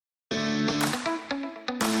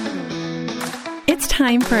It's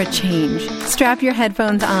time for a change. Strap your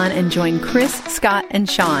headphones on and join Chris, Scott, and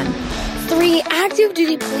Sean, 3 active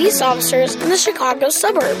duty police officers in the Chicago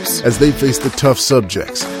suburbs, as they face the tough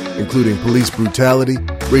subjects, including police brutality,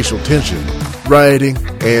 racial tension, rioting,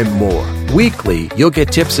 and more. Weekly, you'll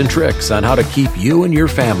get tips and tricks on how to keep you and your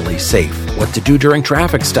family safe, what to do during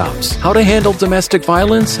traffic stops, how to handle domestic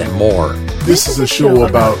violence, and more. This is a show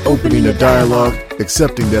about opening a dialogue,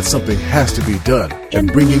 accepting that something has to be done,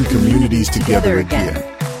 and bringing communities together again.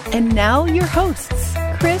 And now your hosts,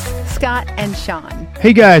 Chris, Scott, and Sean.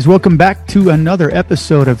 Hey guys, welcome back to another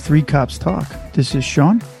episode of Three Cops Talk. This is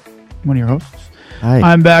Sean, one of your hosts. Hi.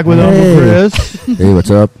 I'm back with Uncle Chris. Hey,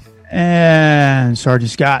 what's up? And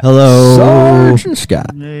Sergeant Scott. Hello, Sergeant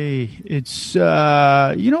Scott. Hey, it's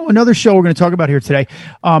another show we're going to talk about here today.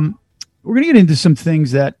 We're going to get into some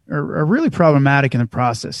things that are really problematic in the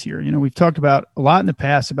process here. You know, we've talked about a lot in the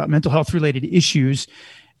past about mental health related issues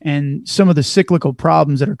and some of the cyclical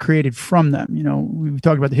problems that are created from them. You know, we've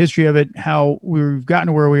talked about the history of it, how we've gotten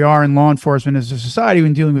to where we are in law enforcement as a society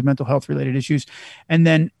when dealing with mental health related issues, and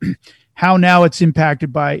then how now it's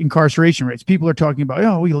impacted by incarceration rates. People are talking about,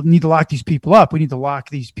 oh, we need to lock these people up. We need to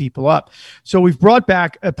lock these people up. So we've brought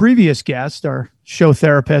back a previous guest, our show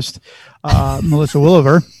therapist, Melissa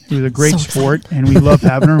Woolever, who's a great sport, and we love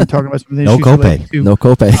having her. We're talking about some of the issues. No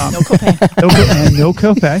copay. No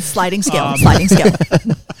copay. Sliding scale.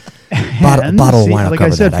 Bottle of wine. Like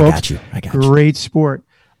I said, folks, I got you. Great sport.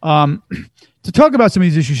 To talk about some of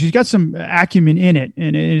these issues, she's got some acumen in it,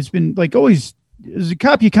 and it's been like always. As a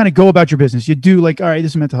cop, you kind of go about your business. You do like, all right,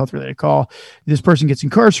 this is a mental health related call. This person gets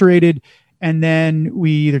incarcerated, and then we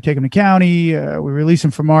either take them to county, we release them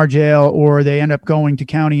from our jail, or they end up going to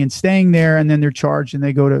county and staying there, and then they're charged and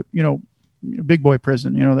they go to, big boy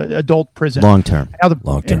prison, the adult prison.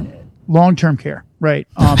 Long-term care, right.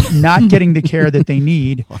 Not getting the care that they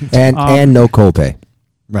need. and no copay.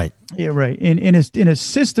 Right. Yeah, right. In a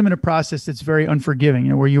system, in a process that's very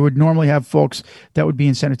unforgiving, where you would normally have folks that would be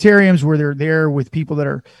in sanitariums where they're there with people that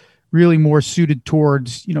are really more suited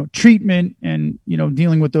towards, treatment and,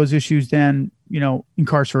 dealing with those issues than,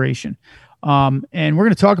 incarceration. And we're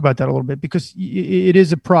going to talk about that a little bit because it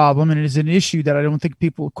is a problem and it is an issue that I don't think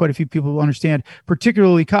quite a few people will understand,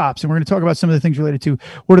 particularly cops. And we're going to talk about some of the things related to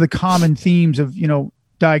what are the common themes of,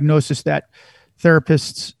 diagnosis that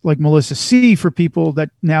therapists like Melissa see for people that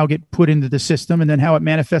now get put into the system, and then how it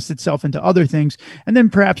manifests itself into other things. And then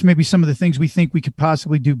perhaps maybe some of the things we think we could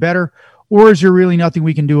possibly do better, or is there really nothing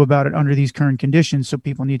we can do about it under these current conditions? So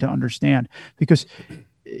people need to understand, because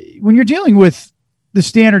when you're dealing with the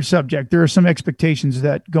standard subject, there are some expectations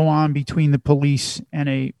that go on between the police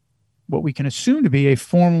and what we can assume to be a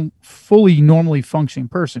fully normally functioning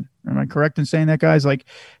person. Am I correct in saying that, guys? Like,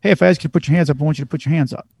 hey, if I ask you to put your hands up, I want you to put your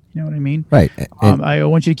hands up. You know what I mean? Right. I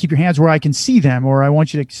want you to keep your hands where I can see them, or I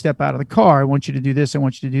want you to step out of the car. I want you to do this. I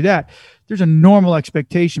want you to do that. There's a normal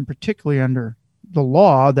expectation, particularly under the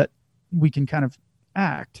law, that we can kind of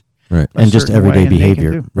act. Right. And just everyday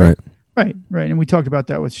behavior. Right. Right. And we talked about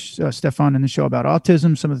that with Stefan in the show about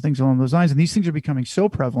autism, some of the things along those lines. And these things are becoming so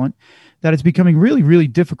prevalent that it's becoming really, really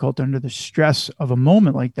difficult under the stress of a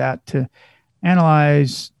moment like that to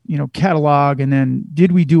analyze, catalog, and then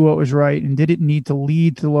did we do what was right, and did it need to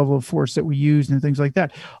lead to the level of force that we used, and things like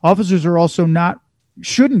that. Officers are also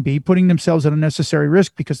shouldn't be putting themselves at unnecessary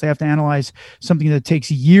risk because they have to analyze something that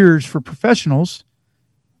takes years for professionals,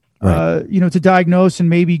 right. To diagnose and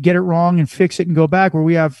maybe get it wrong and fix it and go back, where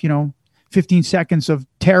we have, 15 seconds of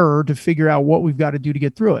terror to figure out what we've got to do to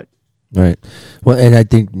get through it. Right. Well, and I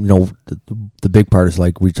think, the big part is,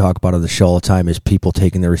 like we talk about on the show all the time, is people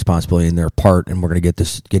taking their responsibility in their part. And we're going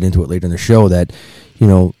to get into it later in the show that,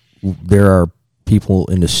 there are people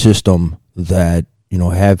in the system that,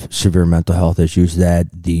 have severe mental health issues that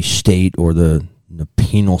the state or the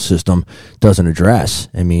penal system doesn't address.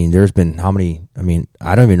 I mean, there's been I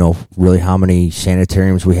don't even know really how many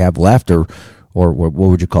sanitariums we have left, or what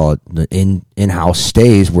would you call it? The in-house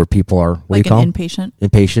stays where people are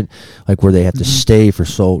inpatient, like where they have to stay for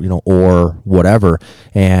or whatever,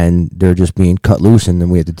 and they're just being cut loose, and then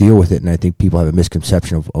we have to deal with it. And I think people have a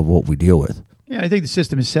misconception of what we deal with. Yeah, I think the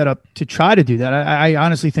system is set up to try to do that. I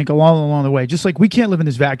honestly think along the way, just like we can't live in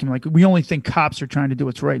this vacuum, like we only think cops are trying to do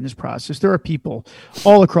what's right in this process. There are people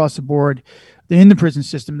all across the board in the prison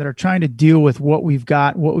system that are trying to deal with what we've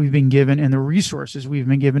got, what we've been given, and the resources we've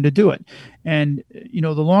been given to do it. And,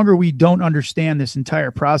 the longer we don't understand this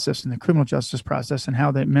entire process and the criminal justice process and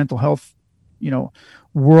how the mental health,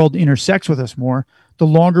 world intersects with us more, the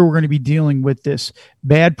longer we're going to be dealing with this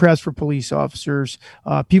bad press for police officers,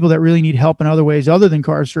 people that really need help in other ways other than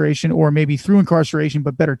incarceration, or maybe through incarceration,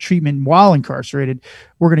 but better treatment while incarcerated.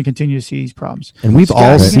 We're going to continue to see these problems. And we've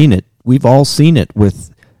all seen it. We've all seen it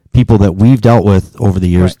with people that we've dealt with over the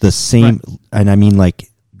years. Right. The same, right. And I mean like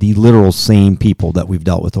the literal same people that we've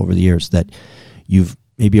dealt with over the years, that you've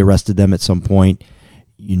maybe arrested them at some point.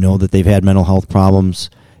 You know that they've had mental health problems.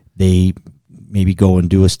 They maybe go and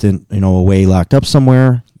do a stint, away locked up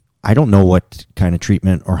somewhere. I don't know what kind of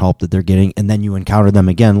treatment or help that they're getting. And then you encounter them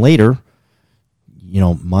again later,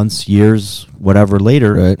 months, years, whatever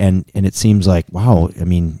later. Right. And it seems like, wow, I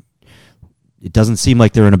mean, it doesn't seem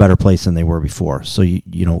like they're in a better place than they were before. So,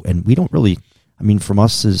 and we don't really, from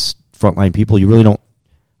us as frontline people,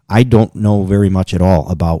 I don't know very much at all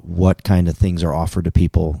about what kind of things are offered to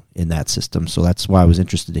people in that system. So that's why I was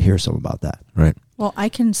interested to hear some about that. Right. Well, I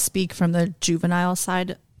can speak from the juvenile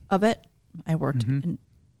side of it. I worked in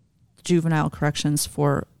juvenile corrections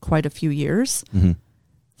for quite a few years. Mm-hmm.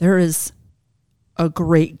 There is a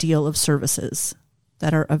great deal of services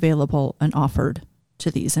that are available and offered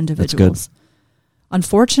to these individuals. That's good.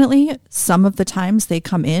 Unfortunately, some of the times they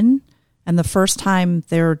come in and the first time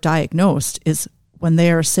they're diagnosed is when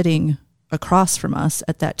they are sitting across from us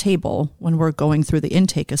at that table when we're going through the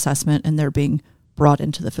intake assessment and they're being brought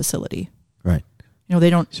into the facility. Right. They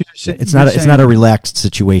don't. So it's not a relaxed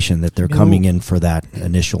situation that they're coming in for that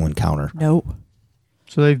initial encounter. No.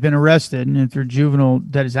 So they've been arrested, and if they're juvenile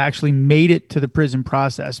that has actually made it to the prison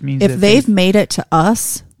process, means if they've made it to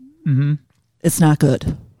us, it's not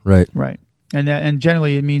good. Right. Right. And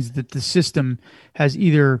generally it means that the system has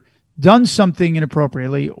either done something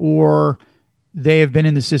inappropriately, or they have been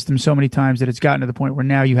in the system so many times that it's gotten to the point where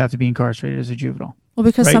now you have to be incarcerated as a juvenile. Well,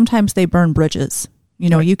 because sometimes they burn bridges.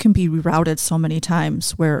 You can be rerouted so many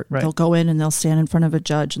times where they'll go in and they'll stand in front of a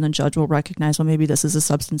judge, and the judge will recognize, well, maybe this is a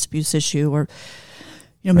substance abuse issue, or,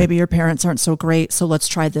 maybe your parents aren't so great, so let's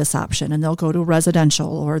try this option. And they'll go to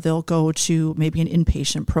residential, or they'll go to maybe an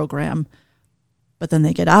inpatient program. But then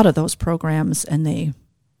they get out of those programs and they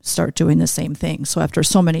start doing the same thing. So after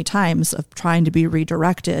so many times of trying to be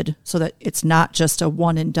redirected so that it's not just a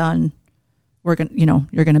one and done, you're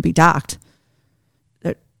going to be docked.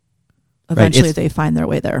 Eventually they find their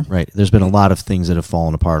way there. Right. There's been a lot of things that have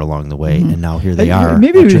fallen apart along the way, and now here they are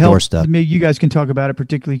maybe at it your would help, doorstep. Maybe you guys can talk about it,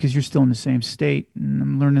 particularly because you're still in the same state, and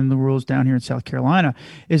I'm learning the rules down here in South Carolina,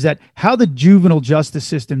 is that how the juvenile justice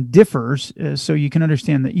system differs, so you can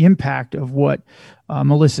understand the impact of what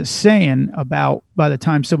Melissa's saying about by the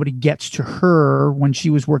time somebody gets to her when she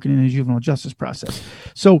was working in the juvenile justice process.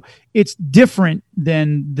 So it's different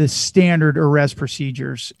than the standard arrest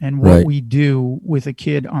procedures and what we do with a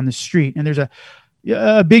kid on the street. And there's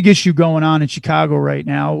a big issue going on in Chicago right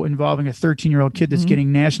now involving a 13-year-old kid that's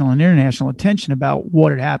getting national and international attention about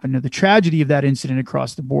what had happened, to the tragedy of that incident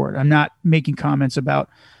across the board. I'm not making comments about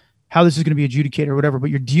how this is going to be adjudicated or whatever, but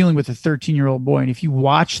you're dealing with a 13-year-old boy. And if you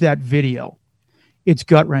watch that video, it's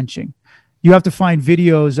gut-wrenching. You have to find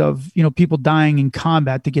videos of, people dying in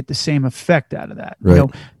combat to get the same effect out of that. Right.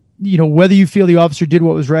 Whether you feel the officer did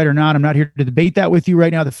what was right or not, I'm not here to debate that with you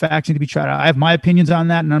right now. The facts need to be tried out. I have my opinions on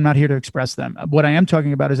that, and I'm not here to express them. What I am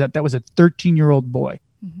talking about is that was a 13-year-old boy.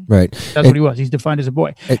 Right. That's what he was. He's defined as a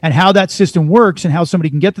boy. And how that system works and how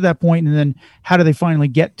somebody can get to that point, and then how do they finally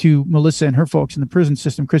get to Melissa and her folks in the prison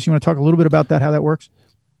system. Chris, you want to talk a little bit about that, how that works?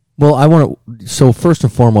 Well, so first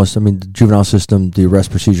and foremost, the juvenile system, the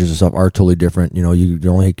arrest procedures and stuff are totally different. You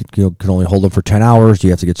can only hold them for 10 hours.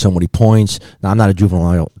 You have to get so many points. Now, I'm not a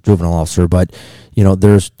juvenile officer, but,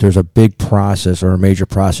 there's a big process or a major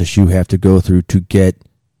process you have to go through to get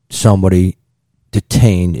somebody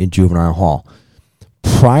detained in juvenile hall.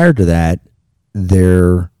 Prior to that,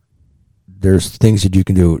 there's things that you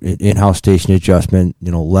can do, in-house station adjustment,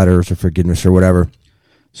 letters of forgiveness or whatever.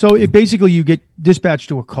 So it basically, you get dispatched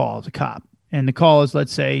to a call as a cop, and the call is,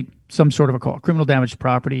 let's say, some sort of a call, criminal damage to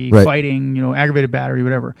property, fighting, aggravated battery,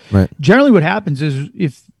 whatever. Right. Generally what happens is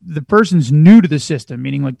if the person's new to the system,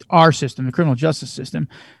 meaning like our system, the criminal justice system,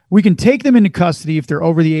 we can take them into custody if they're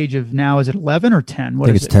over the age of, now is it 11 or 10? I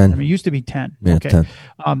think it's 10. It used to be 10. Yeah, okay.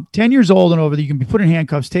 10. 10 years old and over, you can be put in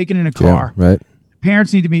handcuffs, taken in a car. Yeah, right.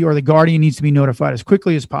 Parents need to be, or the guardian needs to be notified as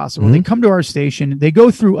quickly as possible. They come to our station. They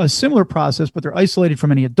go through a similar process, but they're isolated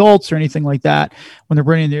from any adults or anything like that. When they're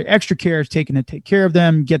bringing their extra care is taken to take care of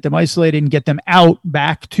them, get them isolated, and get them out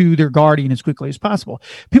back to their guardian as quickly as possible.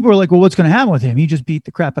 People are like, well, what's going to happen with him? He just beat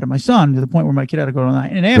the crap out of my son to the point where my kid had to go to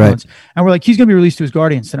an ambulance. Right. And we're like, he's going to be released to his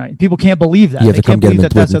guardians tonight. People can't believe that. You have they to come can't get him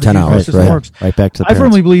believe that's how the 10 juvenile hours, system works. Right back to the I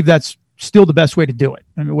firmly believe that's still the best way to do it.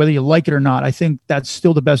 I mean, whether you like it or not, I think that's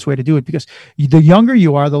still the best way to do it, because the younger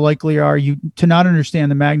you are, the likelier are you to not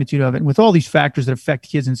understand the magnitude of it. And with all these factors that affect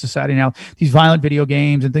kids in society now, these violent video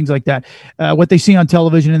games and things like that, what they see on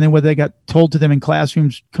television and then what they got told to them in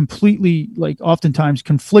classrooms completely, like, oftentimes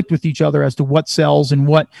conflict with each other as to what sells and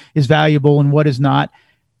what is valuable and what is not.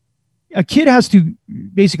 A kid has to,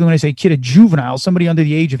 basically, when I say kid, a juvenile, somebody under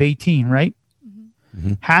the age of 18, right?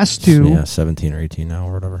 Has to 17 or 18 now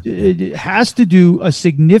or whatever. It has to do a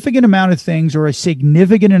significant amount of things or a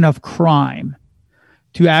significant enough crime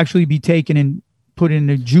to actually be taken and put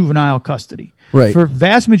into juvenile custody. Right. For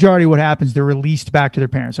vast majority of what happens, they're released back to their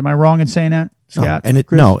parents. Am I wrong in saying that, Scott? And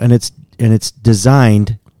it's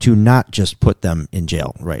designed to not just put them in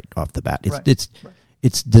jail right off the bat.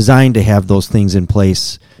 It's designed to have those things in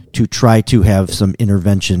place to try to have some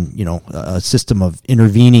intervention, a system of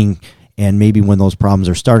intervening. And maybe when those problems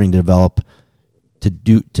are starting to develop,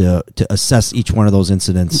 to assess each one of those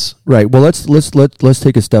incidents. Right. Well, let's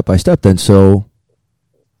take it step by step then. So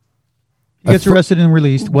he gets arrested and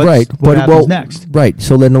released. What happens next? Right.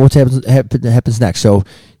 So then what happens next? So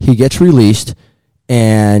he gets released,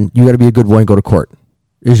 and you got to be a good boy and go to court.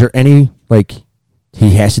 Is there any, like,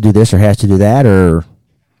 he has to do this or has to do that, or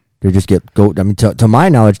they just go? I mean, to my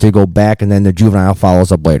knowledge, they go back, and then the juvenile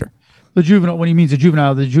follows up later. The juvenile, when he means the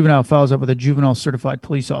juvenile follows up with a juvenile certified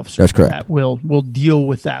police officer. That's correct. That will deal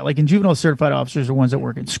with that. Like, in juvenile certified officers are ones that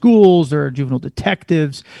work in schools. There are juvenile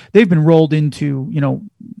detectives. They've been rolled into,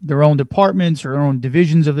 their own departments or their own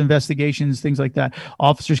divisions of investigations, things like that.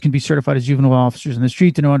 Officers can be certified as juvenile officers in the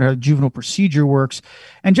street to know how juvenile procedure works.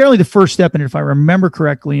 And generally the first step in it, if I remember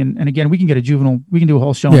correctly, and again, we can do a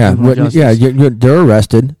whole show on juvenile justice. Yeah, they're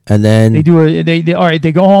arrested, and then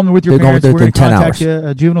they go home with your parents. We're going to contact 10 hours. you.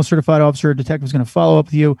 A juvenile certified officer or detective is going to follow up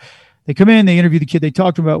with you. They come in, they interview the kid, they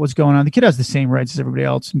talk to him about what's going on. The kid has the same rights as everybody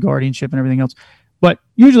else and guardianship and everything else. But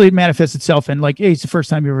usually it manifests itself in, like, hey, it's the first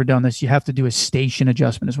time you've ever done this. You have to do a station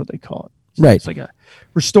adjustment is what they call it. So right. It's like a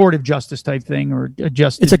restorative justice type thing, or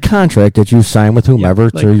adjusted. It's a contract that you sign with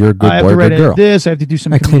whomever, like, so you're a good boy or good girl. This, I have to do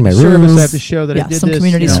some community service. I have to show that I did some this.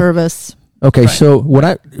 community service. Okay,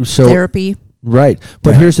 right. So therapy. Right.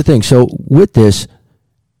 But here's the thing. So with this,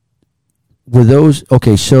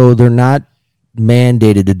 so they're not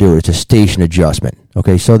mandated to do it. It's a station adjustment.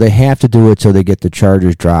 Okay, so they have to do it so they get the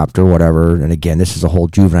charges dropped or whatever. And again, this is a whole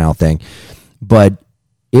juvenile thing. But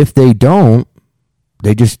if they don't,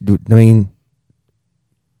 they just get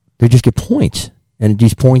points, and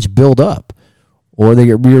these points build up, or they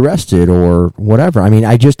get rearrested or whatever. I mean,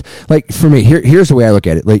 I just, like, for me, here's the way I look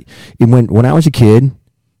at it. Like, when I was a kid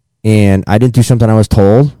and I didn't do something I was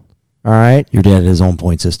told, all right, your dad had his own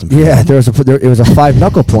point system. Yeah, it was a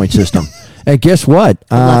 5-knuckle point system. And guess what?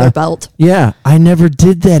 A leather belt. Yeah, I never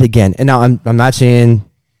did that again. And now I'm not saying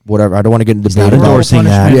whatever. I don't want to get into debate. Not endorsing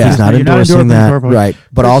that. Yeah. He's not endorsing that. Right.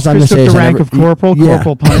 But all I'm going to say is the rank of corporal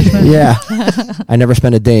punishment. Yeah. I never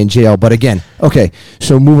spent a day in jail. But again, okay.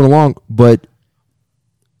 So moving along, but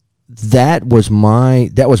that was my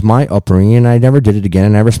upbringing, and I never did it again. I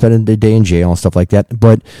never spent a day in jail and stuff like that.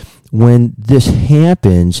 But when this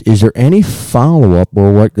happens, is there any follow up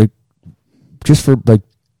or what? Just for, like,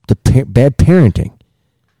 the bad parenting?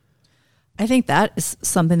 I think that is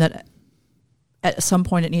something that at some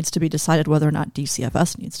point it needs to be decided whether or not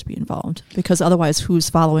DCFS needs to be involved, because otherwise who's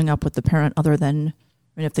following up with the parent other than,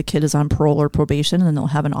 if the kid is on parole or probation, then they'll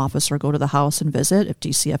have an officer go to the house and visit. If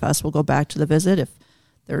DCFS will go back to the visit, if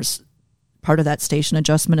there's part of that station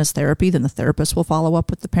adjustment is therapy, then the therapist will follow up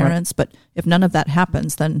with the parents. Right. But if none of that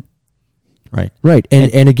happens, then Right.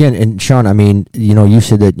 And again, and Sean, I mean, you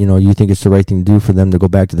said that, you think it's the right thing to do for them to go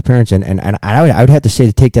back to the parents. And I would have to say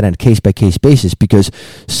to take that on a case by case basis, because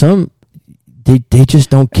they just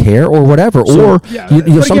don't care or whatever. So, or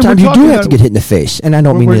sometimes you do have to get hit in the face. And I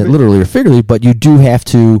don't mean it literally or figuratively, but you do have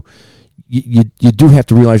to you do have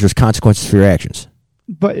to realize there's consequences for your actions.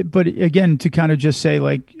 But again, to kind of just say,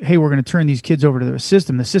 like, hey, we're going to turn these kids over to the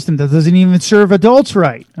system that doesn't even serve adults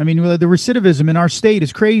right. I mean, the recidivism in our state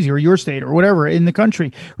is crazy, or your state, or whatever, in the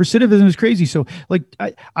country. Recidivism is crazy. So, like,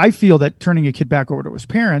 I feel that turning a kid back over to his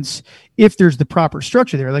parents, if there's the proper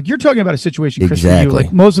structure there, like, you're talking about a situation, Chris, for you,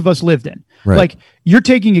 like most of us lived in. Right. Like, you're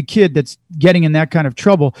taking a kid that's getting in that kind of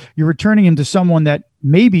trouble, you're returning him to someone that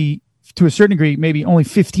maybe, to a certain degree, maybe only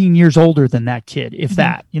 15 years older than that kid, if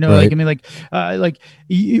that, right. Like, I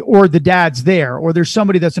mean, or the dad's there, or there's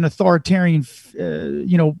somebody that's an authoritarian,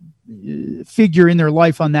 figure in their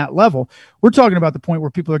life on that level. We're talking about the point where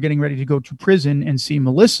people are getting ready to go to prison and see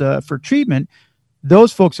Melissa for treatment.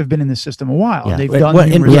 Those folks have been in the system a while. Yeah. They've done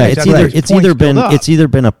it's either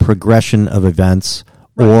been a progression of events,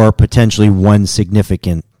 or potentially one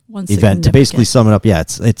significant event. To basically sum it up,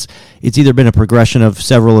 it's either been a progression of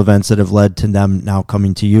several events that have led to them now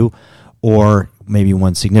coming to you, or maybe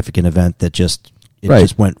one significant event that just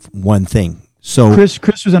went one thing. So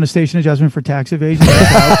Chris was on a station adjustment for tax evasion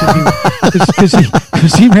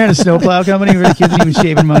because he ran a snowplow company where the kids didn't even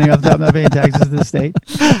shaving money off the top, not paying taxes to the state.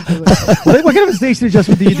 What kind of a station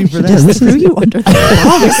adjustment do you do for that? Just threw you under the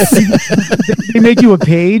bus. They make you a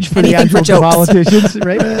page for the actual politicians,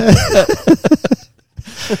 right?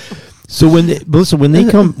 So when they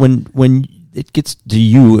come, when it gets to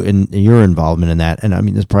you and your involvement in that, and I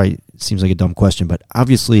mean, this probably seems like a dumb question, but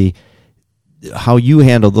obviously, how you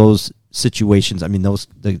handle those situations, I mean,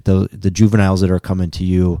 the juveniles that are coming to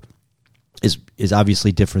you is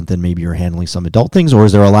obviously different than maybe you're handling some adult things, or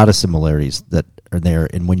is there a lot of similarities that are there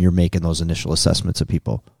in when you're making those initial assessments of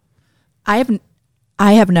people? I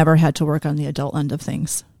have never had to work on the adult end of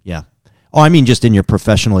things. Yeah. Oh, I mean, just in your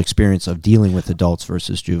professional experience of dealing with adults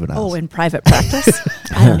versus juveniles. Oh, in private practice?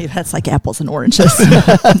 I don't even, that's like apples and oranges.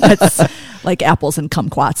 That's like apples and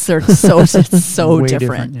kumquats. They're so Way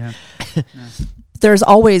different. Yeah. There's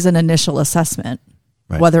always an initial assessment,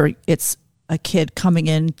 Right. whether it's a kid coming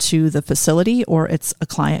into the facility or it's a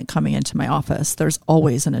client coming into my office. There's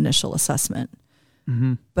always an initial assessment.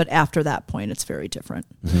 Mm-hmm. But after that point, it's very different.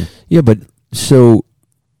 Mm-hmm. Yeah, but so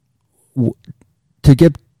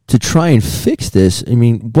to try and fix this, I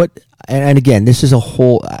mean, what? And again, this is a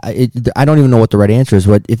whole. I don't even know what the right answer is.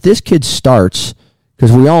 But if this kid starts,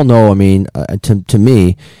 because we all know, I mean, to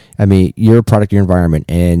me, I mean, you're a product of your environment,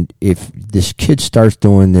 and if this kid starts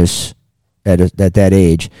doing this at that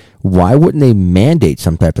age, why wouldn't they mandate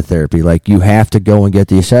some type of therapy? Like, you have to go and get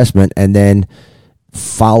the assessment, and then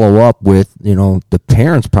follow up with, the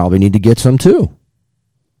parents probably need to get some too.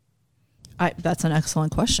 That's an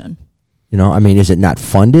excellent question. I mean, is it not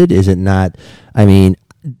funded? Is it not? I mean,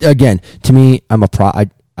 again, to me,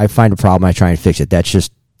 I find a problem. I try and fix it.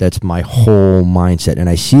 That's my whole mindset. And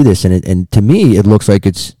I see this, and to me, it looks like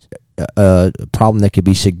it's a problem that could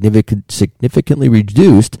be significantly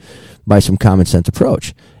reduced by some common sense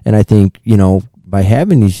approach. And I think, by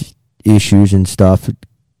having these issues and stuff,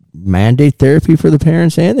 mandate therapy for the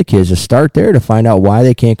parents and the kids, to start there to find out why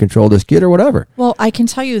they can't control this kid or whatever. Well, I can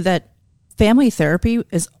tell you that family therapy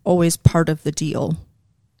is always part of the deal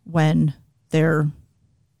when they're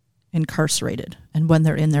incarcerated. And when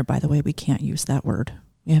they're in there, by the way, we can't use that word.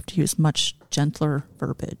 We have to use much gentler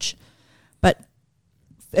verbiage. But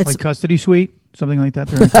it's like custody suite, something like that.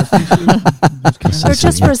 They're in custody suite. they're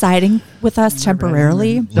just residing with us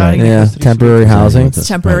temporarily. Right. Yeah, temporary housing. It's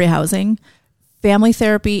temporary housing. Family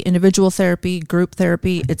therapy, individual therapy, group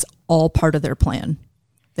therapy, it's all part of their plan.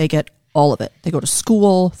 They get all of it. They go to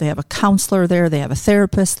school. They have a counselor there. They have a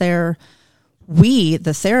therapist there. We,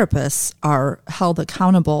 the therapists, are held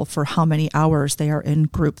accountable for how many hours they are in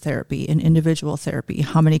group therapy, in individual therapy,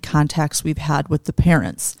 how many contacts we've had with the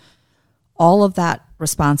parents. All of that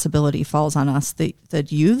responsibility falls on us. The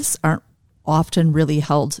youths aren't often really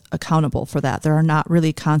held accountable for that. There are not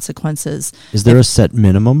really consequences. Is there a set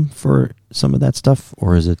minimum for some of that stuff,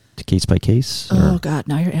 or is it case by case? Oh, God,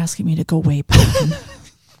 now you're asking me to go way back and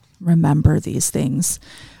remember these things.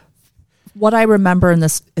 What I remember, and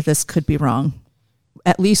this could be wrong,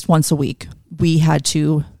 at least once a week, we had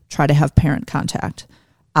to try to have parent contact.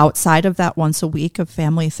 Outside of that once a week of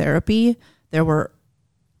family therapy, there were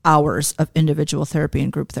hours of individual therapy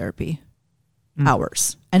and group therapy.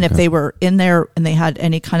 Hours. And if they were in there and they had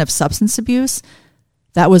any kind of substance abuse,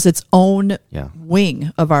 that was its own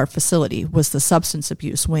wing of our facility, was the substance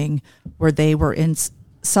abuse wing, where they were in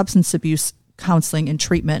substance abuse counseling and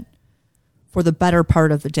treatment for the better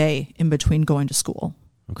part of the day in between going to school.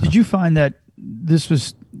 Okay. Did you find that this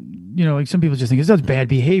was, like some people just think it's bad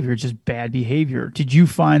behavior, it's just bad behavior. Did you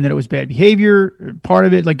find that it was bad behavior, part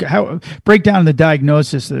of it? Like, how break down the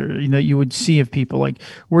diagnosis that you would see of people? Like,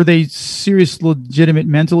 were they serious, legitimate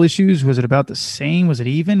mental issues? Was it about the same? Was it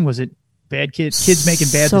even? Was it bad kids making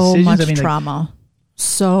bad decisions?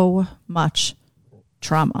 So much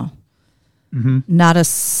trauma. Mm-hmm. Not a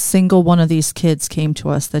single one of these kids came to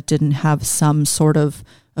us that didn't have some sort of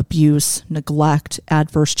abuse, neglect,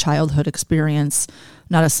 adverse childhood experience.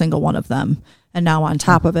 Not a single one of them. And now on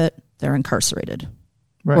top of it, they're incarcerated.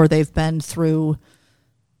 Right. Or they've been through,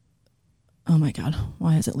 oh my God,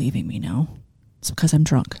 why is it leaving me now? It's because I'm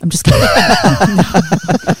drunk. I'm just kidding.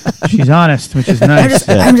 She's honest, which is nice.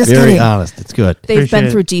 I'm just very kidding. honest. It's good. They've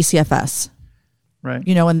been through DCFS. Right.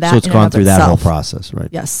 And that. So it's gone through that whole process, right?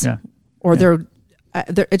 Yes. Yeah. Or they're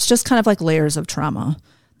it's just kind of like layers of trauma.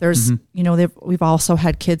 There's, we've also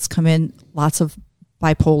had kids come in, lots of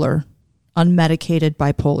bipolar, unmedicated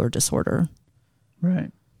bipolar disorder.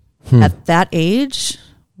 Right. At that age,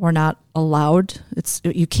 we're not allowed.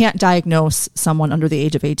 You can't diagnose someone under the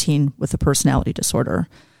age of 18 with a personality disorder.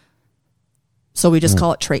 So we just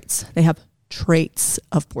call it traits. They have traits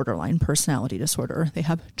of borderline personality disorder. They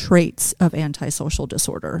have traits of antisocial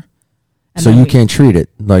disorder. And so you can't treat it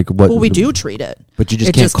like what? Well, we do treat it, but you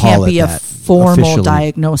just can't call be it a that formal officially.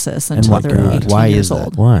 diagnosis until they're 18 Why years is that?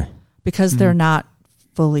 old. Why? Because they're not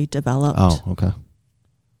fully developed. Oh, okay.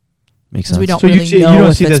 Makes sense. We don't So really you know don't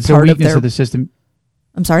if see that it's as a part of weakness their. of the system.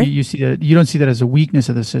 I'm sorry. You see that you don't see that as a weakness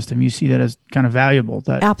of the system. You see that as kind of valuable.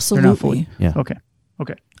 That Absolutely. They're not fully, Yeah. Okay.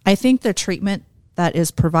 I think the treatment that is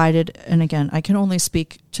provided, and again, I can only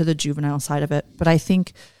speak to the juvenile side of it, but I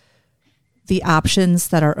think the options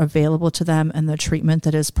that are available to them and the treatment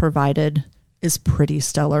that is provided is pretty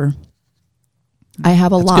stellar. I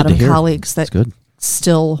have a lot good of to hear. colleagues that That's good.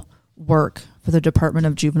 still work for the Department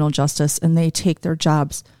of Juvenile Justice, and they take their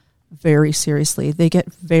jobs very seriously. They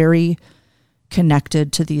get very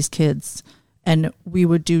connected to these kids, and we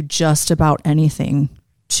would do just about anything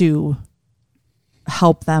to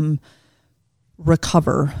help them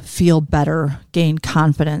recover, feel better, gain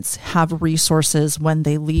confidence, have resources when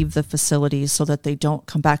they leave the facilities so that they don't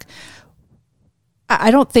come back. I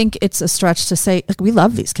don't think it's a stretch to say, like, we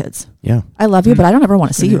love these kids. Yeah. I love you, but I don't ever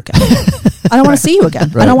want to see you again. I don't want to see you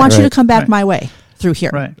again. I don't want you to come back my way through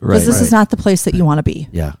here. Right. Because this is not the place that you want to be.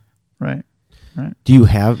 Yeah. Right. Do you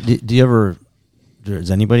ever, does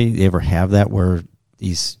anybody ever have that where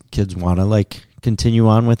these kids want to like continue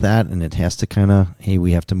on with that and it has to kind of, hey,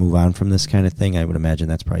 we have to move on from this kind of thing? I would imagine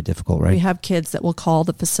that's probably difficult, right? We have kids that will call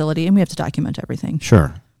the facility, and we have to document everything.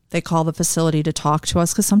 Sure. They call the facility to talk to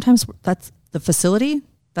us because sometimes that's the facility,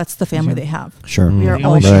 that's the family they have. Sure. We are The all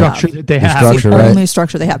only they structure have. that they The have. structure, The right. only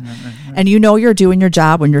structure they have. And you know you're doing your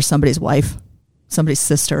job when you're somebody's wife, somebody's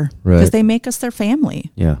sister, because Right. they make us their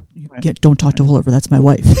family. Yeah. Don't talk to Woolever, that's my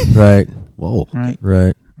wife. Right. Whoa. Right.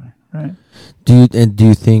 Right. Right. Do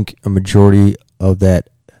you think a majority of that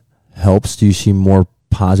helps? Do you see more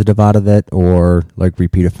positive out of that, or like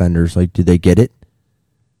repeat offenders? Like, do they get it?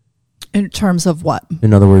 In terms of what?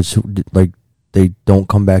 In other words, like they don't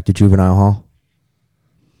come back to juvenile hall.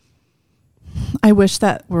 I wish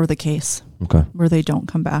that were the case, Okay. where they don't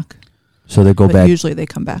come back. So they go But back. usually they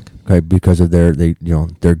come back. Okay, because of they're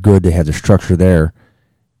good. They have the structure there,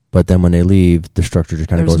 but then when they leave, the structure just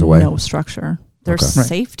kind of There's goes away. no structure. There's Okay. Right.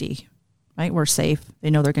 safety, right? We're safe. They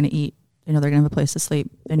know they're going to eat. They know they're going to have a place to sleep.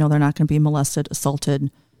 They know they're not going to be molested,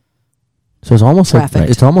 assaulted. So it's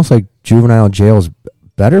almost like juvenile jail is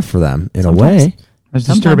better for them in Sometimes. a way. As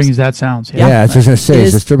Sometimes. disturbing as that sounds. Yeah, I was just gonna say It it's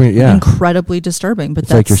is disturbing. Yeah, incredibly disturbing. But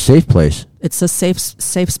it's like your that's safe place, it's a safe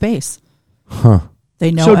space. huh? They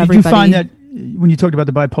know So did everybody. you find that when you talked about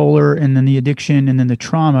the bipolar and then the addiction and then the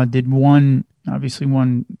trauma, did one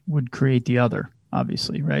would create the other?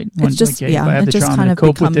 Obviously, right? One, just- if yeah, I have it the just trauma kind to of cope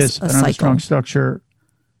with becomes this, a I don't have a strong cycle. structure.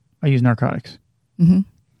 I use narcotics.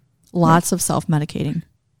 Lots of self-medicating.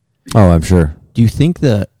 Oh, I'm sure. Do you think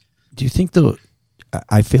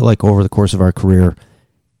I feel like over the course of our career,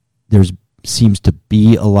 seems to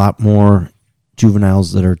be a lot more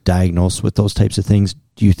juveniles that are diagnosed with those types of things.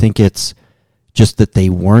 Do you think it's just that they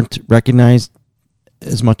weren't recognized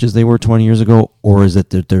as much as they were 20 years ago, or is it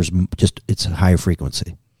that it's a higher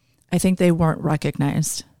frequency? I think they weren't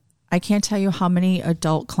recognized. I can't tell you how many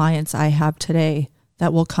adult clients I have today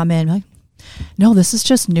that will come in like, no, this is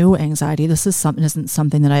just new anxiety. This isn't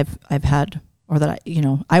something that I've had, or that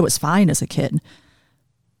I was fine as a kid.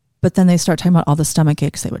 But then they start talking about all the stomach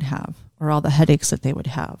aches they would have, or all the headaches that they would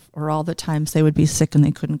have, or all the times they would be sick and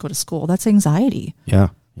they couldn't go to school. That's anxiety. Yeah,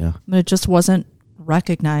 yeah. But it just wasn't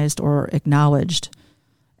recognized or acknowledged.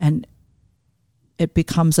 And it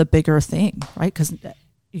becomes a bigger thing, right? Because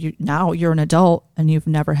now you're an adult and you've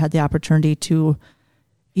never had the opportunity to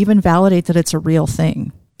even validate that it's a real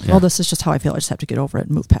thing. Yeah. Well, this is just how I feel. I just have to get over it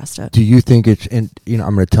and move past it. Do you think it's, and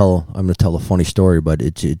I'm going to tell a funny story, but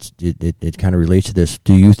it kind of relates to this.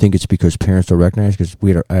 Do you think it's because parents don't recognize? Because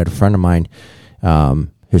I had a friend of mine,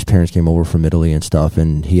 his parents came over from Italy and stuff,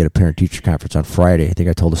 and he had a parent teacher conference on Friday. I think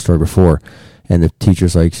I told the story before, and the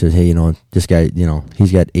teacher's like says, hey, this guy,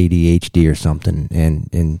 he's got ADHD or something, and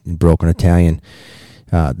in broken Italian.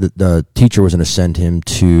 The teacher was going to send him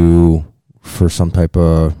for some type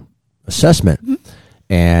of assessment. Mm-hmm.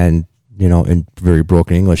 And, in very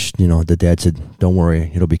broken English, the dad said, don't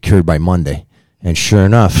worry, it'll be cured by Monday. And sure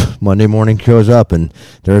enough, Monday morning shows up, and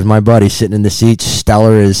there's my buddy sitting in the seat,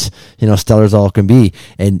 stellar as all can be.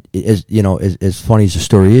 And as funny as the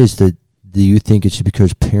story is, do you think it's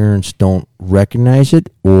because parents don't recognize it,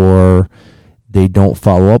 or they don't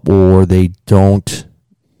follow up, or they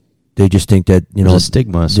just think that, There's a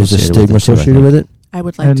stigma associated with it. with it? I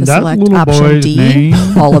would like And to that select little option boy's D, name?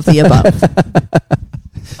 all of the above.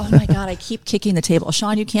 Oh my God, I keep kicking the table.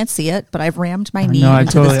 Sean, you can't see it, but I've rammed my knee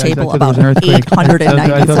into this table about 894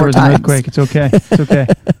 I thought there was an times. earthquake. It's okay. It's okay.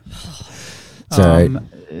 It's all right.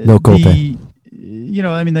 No copay.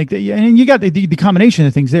 And you got the combination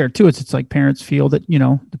of things there too. It's like parents feel that,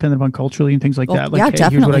 depending upon culturally and things like that. Like, yeah, hey,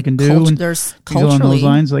 definitely. here's what I can do. And there's things along culturally. those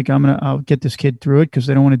lines. Like I'll get this kid through it because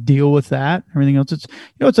they don't want to deal with that. Everything else. It's,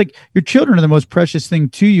 it's like your children are the most precious thing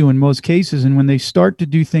to you in most cases. And when they start to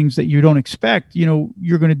do things that you don't expect,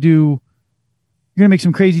 you're going to make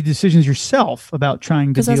some crazy decisions yourself about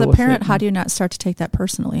trying to deal with it. Because as a parent, how do you not start to take that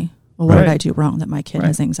personally? Well, what did I do wrong that my kid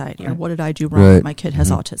has anxiety? Or what did I do wrong that my kid has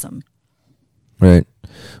autism? Right.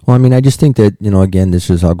 Well, I mean, I just think that, again, this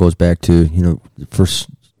all goes back to, first,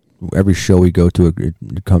 every show we go to, it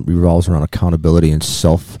revolves around accountability and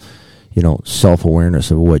self-awareness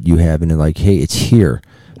of what you have. And like, hey, it's here.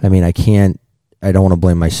 I mean, I don't want to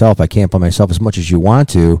blame myself. I can't blame myself as much as you want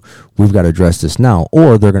to. We've got to address this now.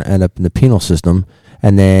 Or they're going to end up in the penal system.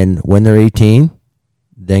 And then when they're 18,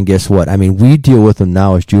 then guess what? I mean, we deal with them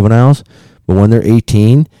now as juveniles, but when they're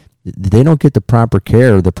 18, they don't get the proper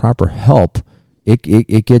care or the proper help. It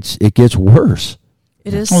gets worse.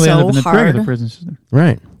 It is they end up so in the hard. regular prison system.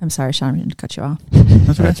 Right. I'm sorry, Sean, I didn't cut you off.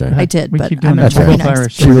 That's right. I did, We but keep doing I'm that. not very Both nice.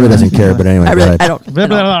 Irish. She really doesn't care, but anyway, I go ahead. don't.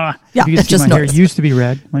 Yeah, you it's can see just my hair noise. used to be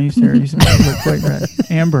red. My hair used to be quite red.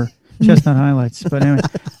 Amber, chestnut highlights. But anyway,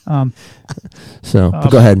 go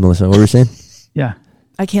ahead, Melissa. What were you saying? yeah.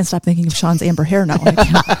 I can't stop thinking of Sean's amber hair now. I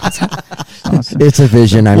can't. Awesome. It's a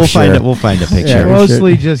vision, I'm sure. We'll find a picture. Yeah,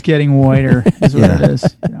 mostly just getting whiter is what it is.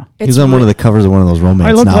 He's on one of the covers of one of those romance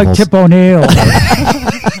I look novels. like Tip O'Neill.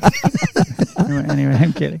 anyway,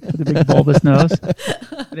 I'm kidding. With a big bulbous nose.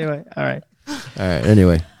 Anyway, all right.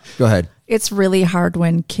 Anyway, go ahead. It's really hard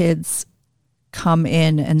when kids come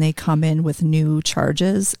in and they come in with new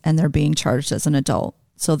charges and they're being charged as an adult.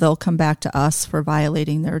 So they'll come back to us for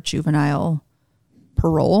violating their juvenile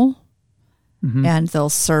parole. And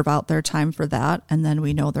they'll serve out their time for that, and then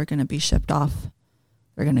we know they're going to be shipped off.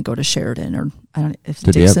 They're going to go to Sheridan, or I don't know if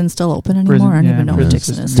Dixon's still open anymore. Prison, I don't even know if prison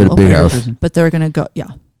Dixon is system. still To the big open. house. But they're going to go,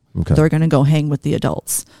 Okay. they're going to go hang with the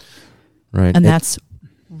adults, Right. and that's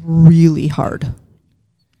really hard.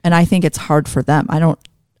 And I think it's hard for them. I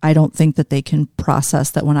don't think that they can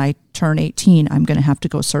process that when I turn 18, I'm going to have to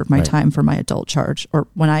go serve my time for my adult charge, or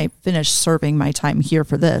when I finish serving my time here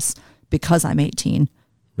for this because I'm 18.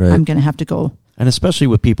 Right. I'm going to have to go. And especially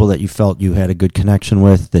with people that you felt you had a good connection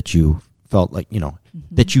with, that you felt like,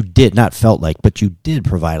 that you did, not felt like, but you did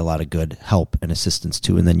provide a lot of good help and assistance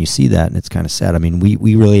to. And then you see that, and it's kind of sad. I mean,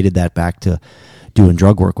 we related that back to doing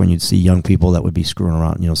drug work when you'd see young people that would be screwing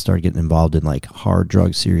around, start getting involved in like hard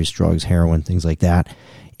drugs, serious drugs, heroin, things like that.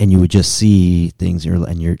 And you would just see things,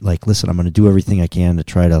 and you're like, listen, I'm going to do everything I can to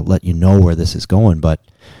try to let you know where this is going. But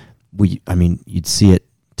you'd see it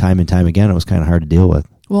time and time again. It was kind of hard to deal with.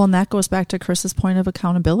 Well, and that goes back to Chris's point of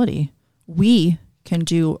accountability. We can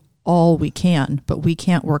do all we can, but we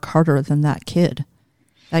can't work harder than that kid.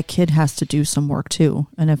 That kid has to do some work too.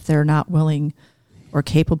 And if they're not willing or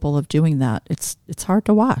capable of doing that, it's hard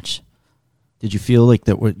to watch. Did you feel like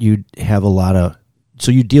that what you have a lot of, so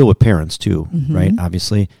you deal with parents too, right?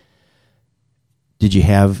 Obviously. Did you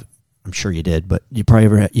have, I'm sure you did, but you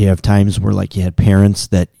probably you have times where like you had parents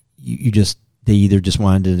that they either just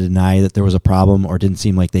wanted to deny that there was a problem or didn't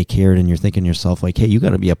seem like they cared, and you're thinking to yourself like, hey, you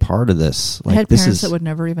got to be a part of this. Like, I had this parents that would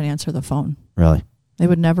never even answer the phone. Really? They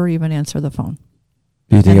would never even answer the phone.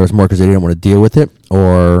 Do you think it was more because they didn't want to deal with it,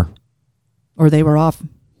 or they were off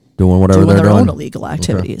doing whatever doing they're their doing? own illegal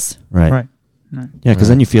activities. Right. Right. Yeah, because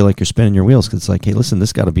then you feel like you're spinning your wheels, because it's like, hey, listen,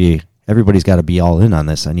 everybody's got to be all in on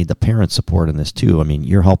this. I need the parent support in this too. I mean,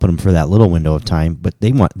 you're helping them for that little window of time, but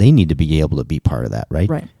they need to be able to be part of that, right?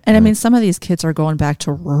 Right. And I mean, some of these kids are going back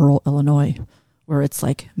to rural Illinois, where it's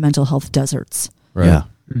like mental health deserts. Right. Yeah.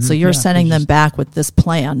 So you're sending them back with this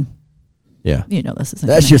plan. Yeah. This isn't.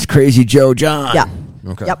 That's just crazy Joe John. Yeah.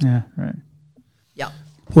 Okay. Yep. Yeah. Right. Yeah.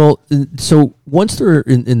 Well, so once they're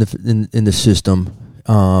in the system,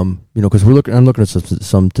 because I'm looking at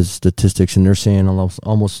some statistics, and they're saying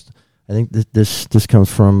almost. I think this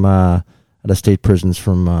comes from out of state prisons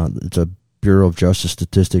from it's a Bureau of Justice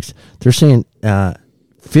Statistics. They're saying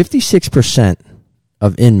 56%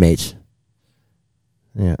 of inmates.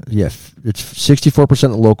 It's 64%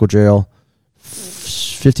 in the local jail,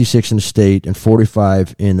 56 in the state, and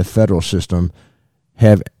 45 in the federal system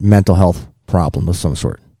have mental health problem of some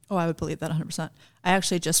sort. Oh, I would believe that 100%. I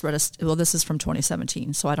actually just read this is from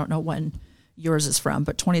 2017, so I don't know when yours is from,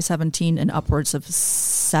 but 2017 and upwards of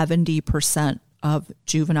 70% of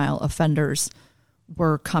juvenile offenders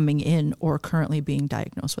were coming in or currently being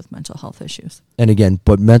diagnosed with mental health issues. And again,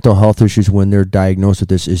 but mental health issues when they're diagnosed with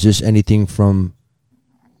this, is this anything from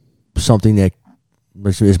something that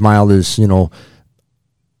is as mild as, an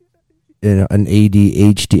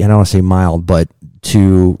ADHD, I don't want to say mild, but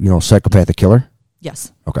to, psychopathic killer?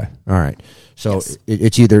 Yes. Okay. All right. So Yes.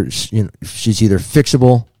 it's either, she's either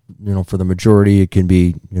fixable, for the majority. It can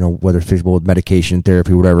be, whether it's fixable with medication,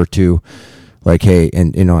 therapy, whatever, to like, hey,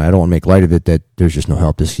 and, I don't want to make light of it that there's just no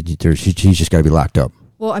help. He's just got to be locked up.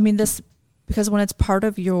 Well, I mean, because when it's part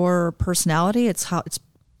of your personality, it's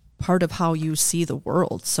part of how you see the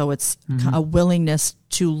world. So it's a willingness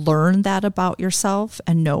to learn that about yourself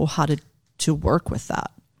and know how to work with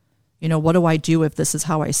that. What do I do if this is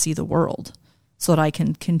how I see the world, so that I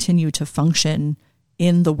can continue to function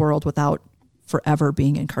in the world without forever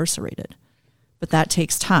being incarcerated? But that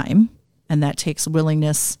takes time, and that takes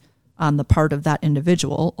willingness on the part of that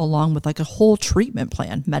individual, along with like a whole treatment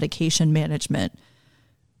plan, medication management,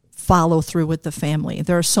 follow through with the family.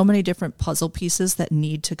 There are so many different puzzle pieces that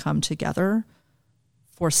need to come together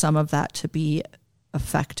for some of that to be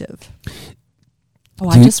effective. Oh,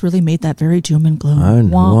 I just really made that very doom and gloom.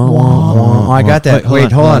 I got that.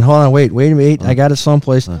 Wait, hold on. Wait a minute. I got it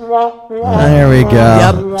someplace. There we go.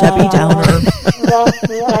 Yep, Debbie Downer.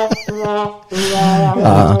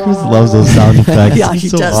 Chris loves those sound effects. Yeah, he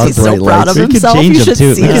so does. awesome. He's so proud of We could himself. change You them should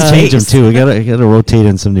too. see We his could change them face. too. We gotta rotate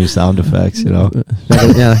in some new sound effects. I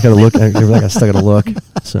gotta look. I still gotta look.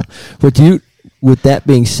 So, but with that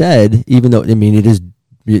being said, even though it is,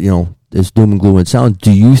 as doom and gloom it sounds,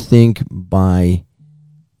 do you think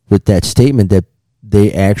with that statement that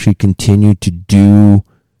they actually continue to do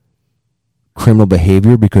criminal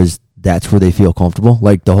behavior because that's where they feel comfortable?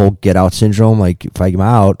 Like the whole get out syndrome, like if I'm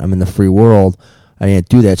out, I'm in the free world, I can't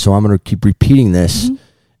do that, so I'm going to keep repeating this.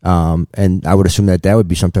 Mm-hmm. And I would assume that would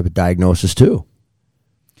be some type of diagnosis too.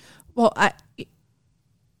 Well,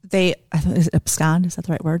 is abscond, is that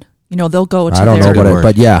the right word? They'll go to I don't know,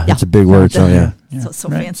 but yeah, it's a big word, so yeah. So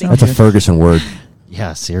right. fancy. That's a Ferguson word.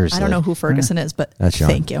 Yeah, seriously. I don't know who Ferguson is, but That's Sean.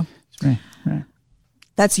 thank you. Right.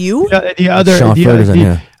 That's you? Sean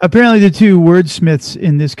Ferguson, apparently the two wordsmiths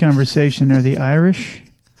in this conversation are the Irish.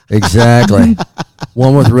 Exactly.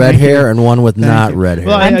 One with red hair and one with not red hair.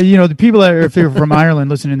 Well, the people that are from Ireland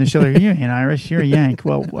listening to the show, you ain't Irish, you're a Yank.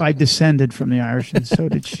 Well, I descended from the Irish, and so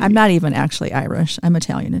did she. I'm not even actually Irish. I'm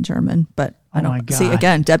Italian and German, but I don't. My God. See,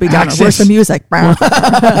 again, Debbie Downer. Access. Where's the music?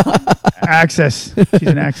 Access. She's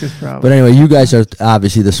an access problem. But anyway, you guys are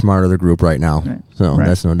obviously the smarter of the group right now, so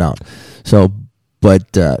that's no doubt. So, but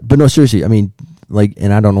no, seriously, I mean, like,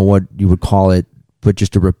 and I don't know what you would call it, but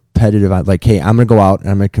just a repetitive, like, hey, I'm going to go out and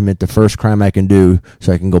I'm going to commit the first crime I can do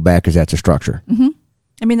so I can go back, because that's a structure. Mm-hmm.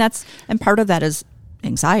 I mean, and part of that is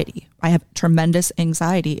anxiety. I have tremendous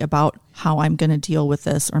anxiety about how I'm going to deal with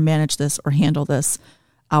this or manage this or handle this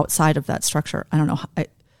outside of that structure. I don't know.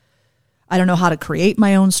 I don't know how to create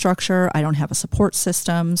my own structure. I don't have a support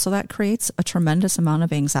system. So that creates a tremendous amount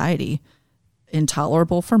of anxiety,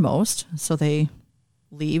 intolerable for most. So they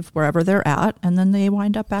leave wherever they're at, and then they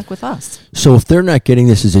wind up back with us. So if they're not getting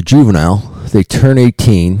this as a juvenile, they turn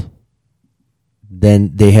 18,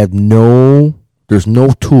 then they have there's no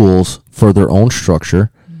tools for their own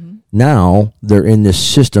structure. Mm-hmm. Now they're in this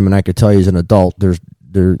system, and I could tell you as an adult,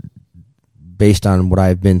 they're based on what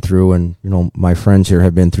I've been through and my friends here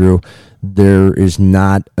have been through, there is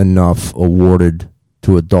not enough awarded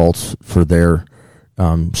to adults for their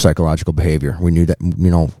psychological behavior. We knew that,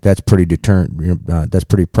 that's pretty deterrent, that's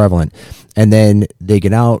pretty prevalent. And then they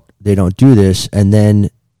get out, they don't do this, and then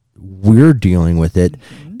we're dealing with it,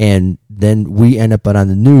 and then we end up on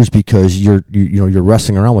the news because you're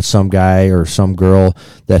wrestling around with some guy or some girl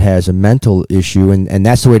that has a mental issue, and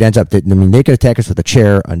that's the way it ends up. They could attack us with a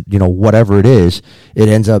chair, and whatever it is, it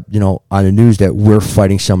ends up on the news that we're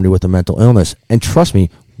fighting somebody with a mental illness. And trust me,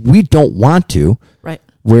 we don't want to. Right.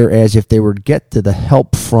 Whereas if they were to get to the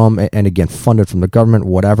help from, and again, funded from the government,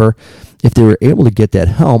 whatever, if they were able to get that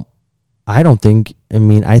help, I think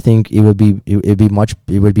it would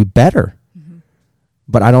be better. Mm-hmm.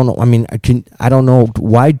 But I don't know. I don't know.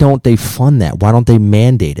 Why don't they fund that? Why don't they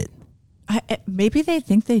mandate it? Maybe they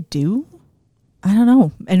think they do. I don't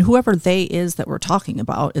know. And whoever they is that we're talking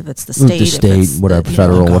about, if it's the state, whatever,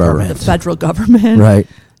 federal, whatever, the federal government, right?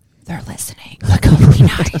 They're listening. The government.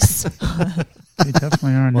 Nice. They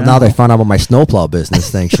definitely are. Well, now they found out about my snowplow business.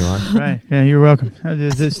 Thanks, Sean. Right. Yeah, you're welcome.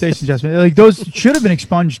 The station adjustment, like those should have been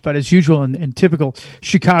expunged, but as usual in typical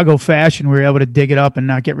Chicago fashion, we were able to dig it up and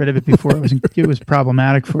not get rid of it before it was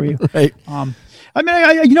problematic for you. Right.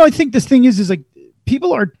 I think this thing is like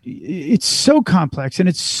people are. It's so complex and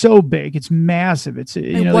it's so big. It's massive. It's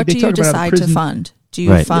what do you decide to fund? Do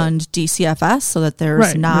you fund DCFS so that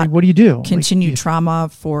there's not what do you do? continued trauma so that there's not what do you do? continued trauma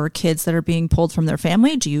for kids that are being pulled from their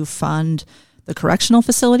family? Do you fund the correctional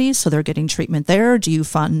facilities so they're getting treatment there? Do you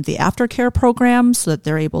fund the aftercare programs so that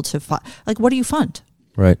they're able to what do you fund?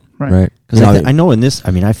 Right. Because I know in this,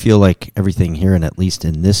 I mean, I feel like everything here, and at least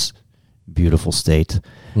in this beautiful state,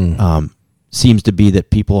 seems to be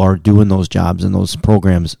that people are doing those jobs and those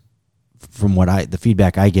programs. From the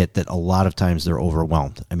feedback I get, that a lot of times they're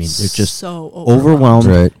overwhelmed. I mean, they're just so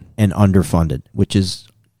overwhelmed and underfunded, which is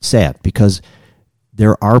sad because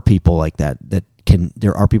there are people like that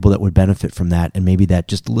there are people that would benefit from that, and maybe that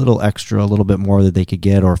just a little extra, a little bit more that they could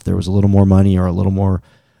get, or if there was a little more money or a little more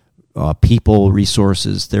people,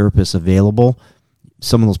 resources, therapists available,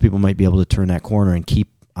 some of those people might be able to turn that corner and keep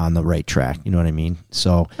on the right track. You know what I mean?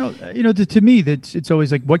 So, to me, it's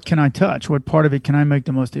always like, what can I touch? What part of it can I make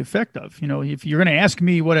the most effective? If you're going to ask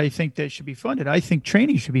me what I think that should be funded, I think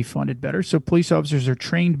training should be funded better. So police officers are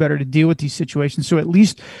trained better to deal with these situations. So at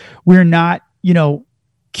least we're not,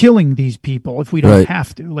 killing these people if we don't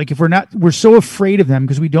have to. Like if we're so afraid of them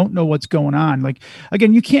because we don't know what's going on. Like,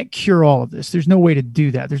 again, you can't cure all of this. There's no way to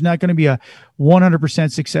do that. There's not going to be a 100%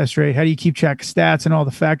 success rate. How do you keep track of stats and all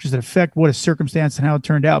the factors that affect what a circumstance and how it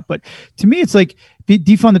turned out? But to me, it's like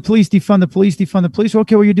defund the police, defund the police, defund the police.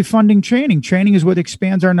 Okay, well, you're defunding training. Training is what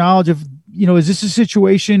expands our knowledge of, is this a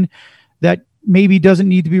situation that maybe doesn't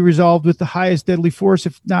need to be resolved with the highest deadly force,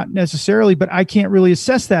 if not necessarily, but I can't really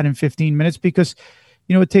assess that in 15 minutes because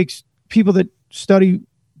it takes people that study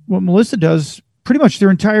what Melissa does pretty much their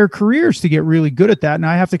entire careers to get really good at that. And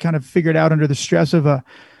I have to kind of figure it out under the stress of a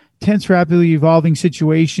tense, rapidly evolving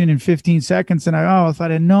situation in 15 seconds. And if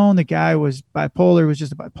I'd have known the guy was bipolar, it was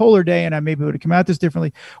just a bipolar day, and I maybe would have come at this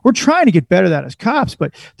differently. We're trying to get better at that as cops,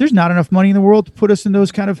 but there's not enough money in the world to put us in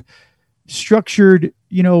those kind of structured,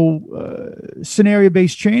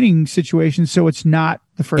 scenario-based training situations. So it's not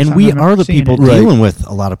the first time. And we are the people dealing with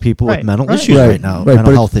a lot of people with mental issues right now,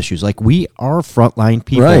 mental health issues. Like we are frontline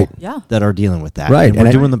people that are dealing with that. Right. And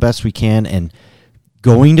we're doing the best we can and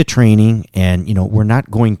going to training, and, we're not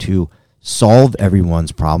going to solve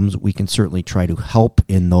everyone's problems. We can certainly try to help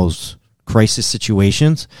in those crisis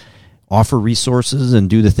situations, offer resources and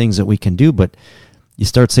do the things that we can do. But you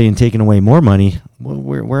start saying taking away more money,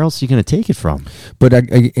 where else are you going to take it from? But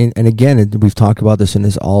and again, we've talked about this, and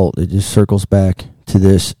it just circles back to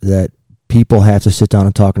this, that people have to sit down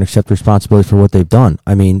and talk and accept responsibility for what they've done.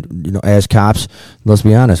 I mean, as cops, let's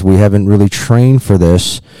be honest, we haven't really trained for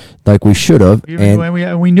this like we should have.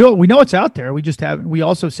 And we know it's out there. We just haven't. We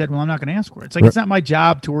also said, well, I'm not going to ask for it. It's like, it's not my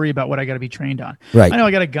job to worry about what I got to be trained on. Right. I know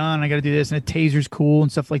I got a gun, I got to do this, and a taser's cool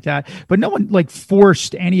and stuff like that. But no one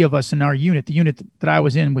forced any of us in our unit, the unit that I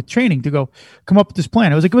was in with training, to come up with this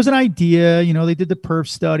plan. It was an idea. They did the perf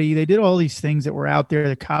study. They did all these things that were out there.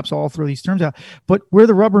 The cops all throw these terms out. But where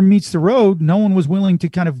the rubber meets the road, no one was willing to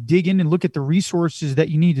kind of dig in and look at the resources that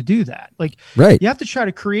you need to do that. You have to try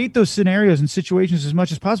to create those scenarios and situations as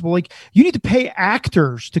much as possible. You need to pay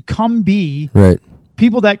actors to come be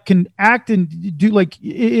people that can act and do,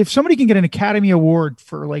 if somebody can get an Academy Award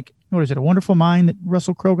for what is it, A Wonderful Mind that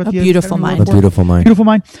Russell Crowe got? Beautiful Mind. Beautiful Mind. Beautiful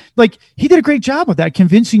Mind. He did a great job of that,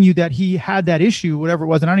 convincing you that he had that issue, whatever it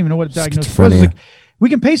was. And I don't even know what the diagnosis was. We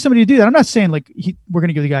can pay somebody to do that. I'm not saying we're going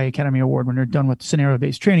to give the guy an Academy Award when they're done with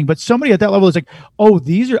scenario-based training, but somebody at that level is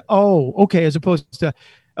okay, as opposed to,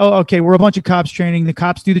 okay, we're a bunch of cops training. The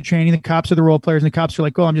cops do the training. The cops are the role players, and the cops are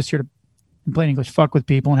like, I'm just here to, in plain English, fuck with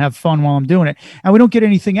people and have fun while I'm doing it. And we don't get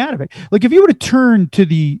anything out of it. If you were to turn to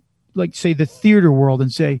the, say, the theater world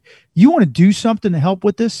and say, you want to do something to help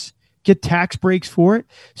with this, get tax breaks for it,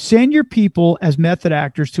 send your people as method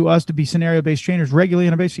actors to us to be scenario-based trainers regularly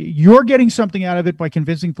on a basis. You're getting something out of it by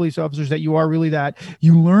convincing police officers that you are really that.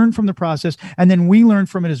 You learn from the process, and then we learn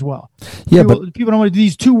from it as well. Yeah, people don't want to do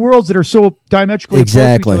these two worlds that are so diametrically opposed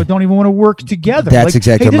to each other, don't even want to work together. That's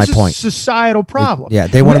exactly my point. This is a societal problem.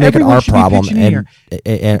 They want to make it our problem. And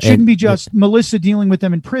it shouldn't be just Melissa dealing with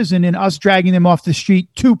them in prison and us dragging them off the street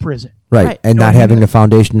to prison. Right. And not having the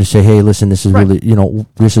foundation to say, hey, listen, this is really,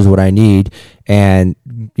 this is what I need. And,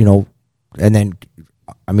 and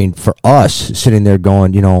then, for us sitting there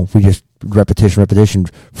going, we just repetition.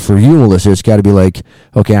 For you, Melissa, it's got to be like,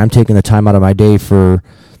 okay, I'm taking the time out of my day for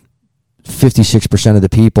 56% of the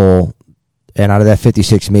people. And out of that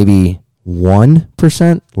 56, maybe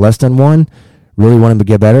 1%, less than 1, really want them to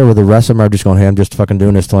get better. Or the rest of them are just going, hey, I'm just fucking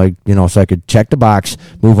doing this till so I could check the box,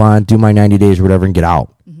 move on, do my 90 days or whatever, and get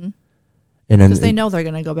out. Because they know they're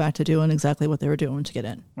going to go back to doing exactly what they were doing to get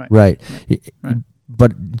in. Right.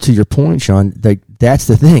 But to your point, Sean, that's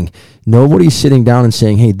the thing. Nobody's sitting down and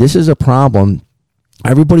saying, hey, this is a problem.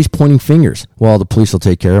 everybody's pointing fingers. Well, the police will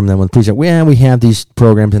take care of them. Then when the police say, well, we have these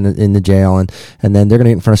programs in the jail, and then they're going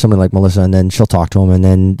to get in front of somebody like Melissa, and then she'll talk to them, and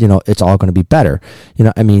then, it's all going to be better.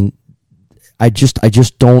 I mean, I just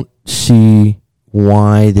don't see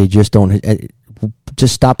why they just don't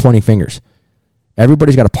just stop pointing fingers.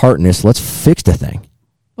 Everybody's got a part in this. Let's fix the thing.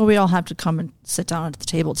 Well, we all have to come and sit down at the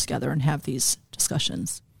table together and have these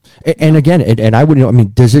discussions. And again, and I wouldn't. I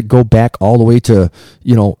mean, does it go back all the way to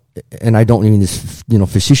And I don't mean this,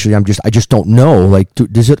 facetiously. I just don't know. Like,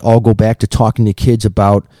 does it all go back to talking to kids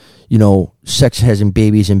about, sex having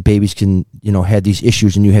babies, and babies can, have these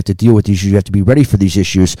issues, and you have to deal with these issues. You have to be ready for these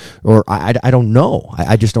issues. Or I don't know.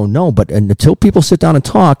 I just don't know. But until people sit down and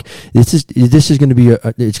talk, this is going to be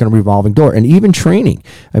it's going to be a revolving door. And even training.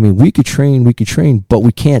 I mean, we could train, but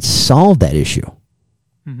we can't solve that issue.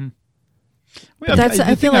 Mm-hmm. Well,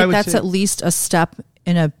 I feel like that's at least a step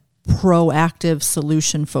in a proactive,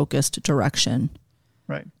 solution-focused direction.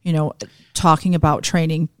 Right. Talking about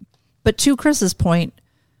training. But to Chris's point,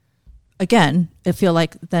 again, I feel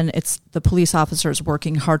like then it's the police officers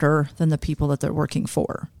working harder than the people that they're working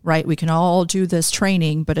for, right? We can all do this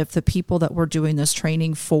training, but if the people that we're doing this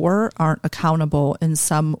training for aren't accountable in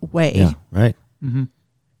some way, yeah, right. Mm-hmm.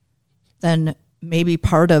 then maybe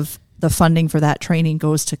part of the funding for that training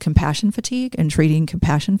goes to compassion fatigue and treating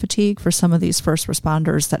compassion fatigue for some of these first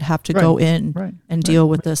responders that have to go in and deal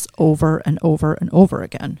with this over and over and over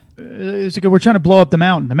again. It's like we're trying to blow up the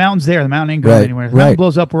mountain. The mountain's there. The mountain ain't going anywhere. If the mountain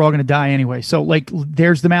blows up, we're all going to die anyway. So,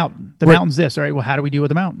 there's the mountain. The mountain's this. All right, well, how do we deal with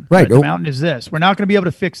the mountain? Right. The mountain is this. We're not going to be able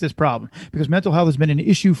to fix this problem because mental health has been an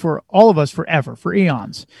issue for all of us forever, for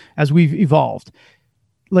eons, as we've evolved.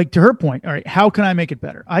 Like, to her point, all right, how can I make it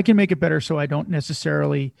better? I can make it better so I don't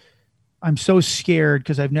necessarily... I'm so scared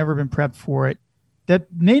because I've never been prepped for it.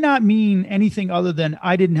 That may not mean anything other than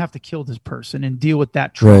I didn't have to kill this person and deal with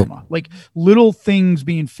that trauma. Right. Like little things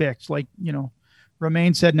being fixed. Like,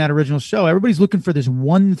 Romaine said in that original show, everybody's looking for this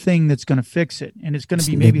one thing that's going to fix it. And it's going to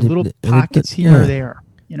be maybe little pockets here or there.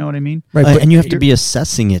 You know what I mean? Right. And you have to be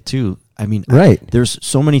assessing it too. I mean, there's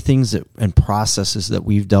so many things and processes that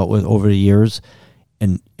we've dealt with over the years,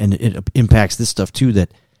 and it impacts this stuff too,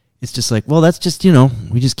 that it's just like, well, that's just,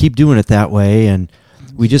 we just keep doing it that way, and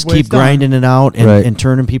we just keep grinding it out and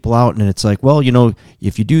turning people out. And it's like, well,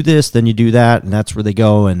 if you do this, then you do that, and that's where they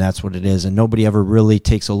go, and that's what it is. And nobody ever really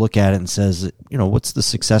takes a look at it and says, what's the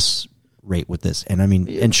success rate with this? And I mean,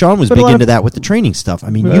 and Sean was big into that with the training stuff.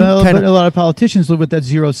 I mean, but a lot of politicians live with that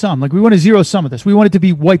zero sum. Like, we want a zero sum of this. We want it to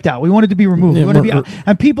be wiped out. We want it to be removed. We want it to be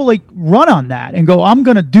and people run on that and go, I'm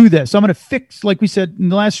going to do this. I'm going to fix, like we said in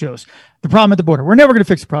the last shows, the problem at the border. We're never going to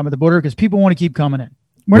fix the problem at the border because people want to keep coming in.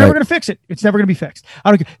 We're never going to fix it. It's never going to be fixed.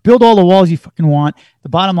 I don't care. Build all the walls you fucking want. The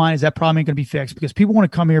bottom line is that problem ain't going to be fixed because people want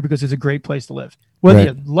to come here because it's a great place to live. Whether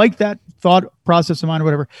you like that thought process of mine or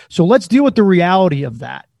whatever. So let's deal with the reality of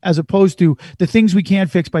that, as opposed to the things we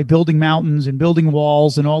can't fix by building mountains and building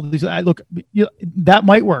walls and all these. That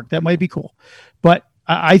might work. That might be cool. But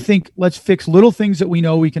I think let's fix little things that we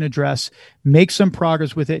know we can address, make some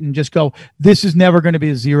progress with it, and just go, this is never going to be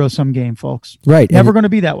a zero-sum game, folks. Right. Never going to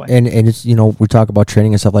be that way. And it's, we talk about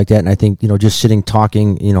training and stuff like that, and I think, just sitting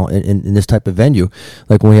talking, in this type of venue,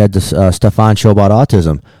 like when we had this Stefan show about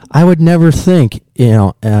autism, I would never think,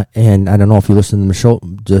 and I don't know if you listened to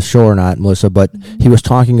the show or not, Melissa, but he was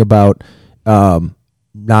talking about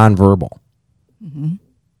nonverbal. Mm-hmm.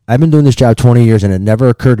 I've been doing this job 20 years, and it never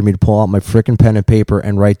occurred to me to pull out my frickin' pen and paper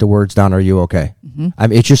and write the words down. Are you okay? Mm-hmm. I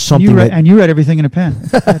mean, it's just something. You read everything in a pen.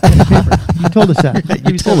 You told us that.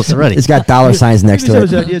 You told us already. It's got dollar signs next to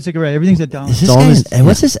it. It's like, right. Everything's a dollar.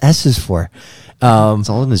 What's his S's for? It's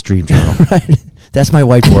all in his dream journal. Right. That's my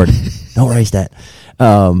whiteboard. Don't erase that.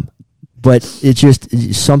 But it's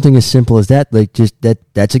just something as simple as that. Like, just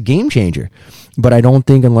that's a game changer. But I don't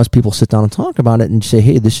think unless people sit down and talk about it and say,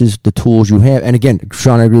 hey, this is the tools you have. And again,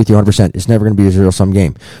 Sean, I agree with you 100%. It's never going to be a zero-sum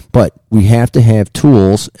game. But we have to have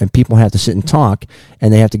tools, and people have to sit and talk,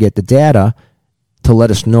 and they have to get the data to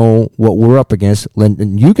let us know what we're up against.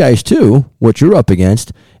 And you guys, too, what you're up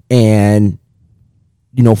against. And,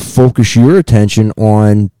 focus your attention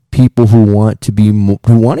on people who want to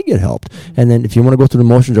get helped. And then if you want to go through the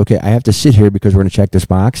motions, okay, I have to sit here because we're going to check this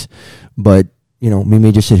box. But we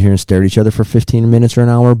may just sit here and stare at each other for 15 minutes or an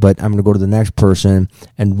hour, but I'm going to go to the next person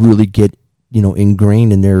and really get,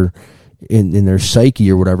 ingrained in their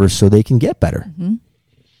psyche or whatever, so they can get better. Mm-hmm.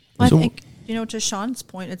 Well, I think, to Sean's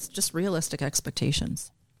point, it's just realistic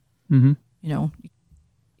expectations. Mm-hmm.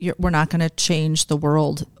 We're not going to change the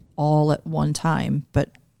world all at one time, but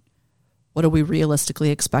what do we realistically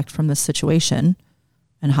expect from this situation?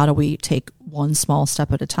 And how do we take one small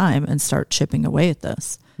step at a time and start chipping away at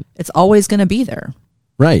this? It's always going to be there.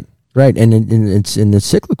 Right. And it's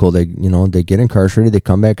cyclical. They get incarcerated, they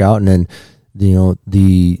come back out, and then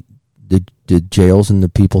the jails and the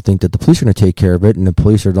people think that the police are going to take care of it, and the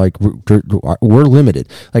police are like, we're limited.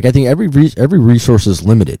 Like, I think every resource is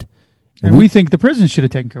limited. And we think the prison should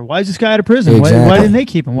have taken care of. Why is this guy out of prison? Exactly. Why didn't they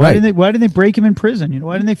keep him? Why didn't they break him in prison?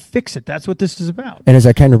 Why didn't they fix it? That's what this is about. And as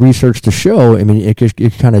I kind of researched the show, I mean,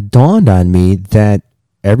 it kind of dawned on me that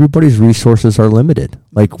everybody's resources are limited.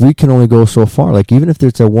 Like, we can only go so far. Like, even if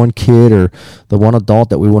there's that one kid or the one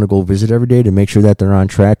adult that we want to go visit every day to make sure that they're on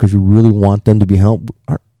track because we really want them to be helped,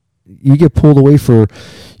 you get pulled away for,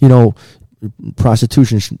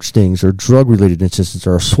 prostitution stings or drug-related incidents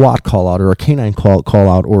or a SWAT call-out or a canine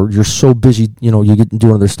call-out, or you're so busy, you get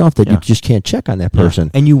doing other stuff that you just can't check on that person.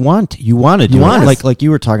 And you want to do it. Like you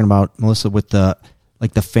were talking about, Melissa, with the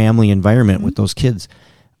family environment with those kids.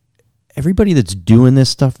 Everybody that's doing this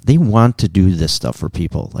stuff, they want to do this stuff for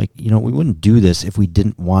people. Like, we wouldn't do this if we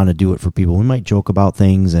didn't want to do it for people. We might joke about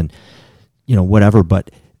things and, whatever, but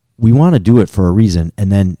we want to do it for a reason.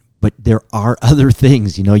 But there are other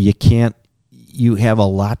things, you have a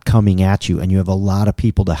lot coming at you and you have a lot of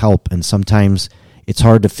people to help. And sometimes it's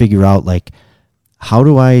hard to figure out, like, how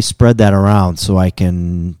do I spread that around so I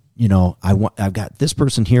can, I've got this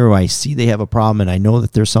person here who I see they have a problem and I know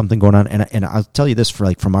that there's something going on. And I'll tell you this,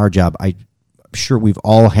 from our job, I'm sure we've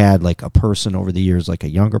all had like a person over the years, like a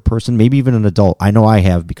younger person, maybe even an adult. I know I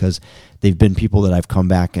have, because they've been people that I've come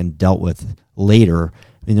back and dealt with later.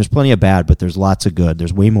 I mean, there's plenty of bad, but there's lots of good.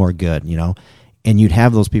 There's way more good, And you'd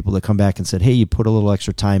have those people that come back and said, hey, you put a little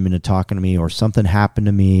extra time into talking to me, or something happened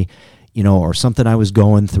to me, or something I was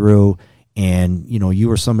going through. And, you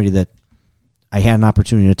were somebody that I had an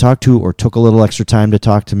opportunity to talk to, or took a little extra time to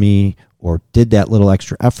talk to me, or did that little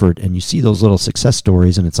extra effort. And you see those little success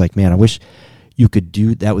stories, and it's like, man, I wish you could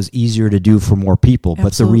do that. Was easier to do for more people. Absolutely.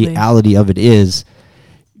 But the reality of it is,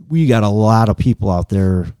 we got a lot of people out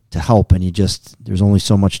there to help, and there's only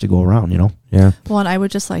so much to go around, Yeah. Well, and I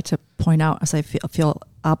would just like to point out, as I feel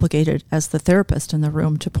obligated as the therapist in the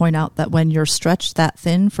room, to point out that when you're stretched that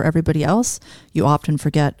thin for everybody else, you often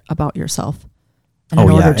forget about yourself. And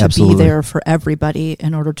in order to be there for everybody,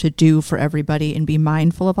 in order to do for everybody and be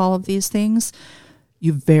mindful of all of these things,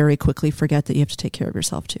 you very quickly forget that you have to take care of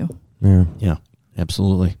yourself too. Yeah. Yeah,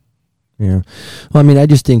 absolutely. Yeah. Well, I mean, I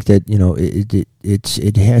just think that,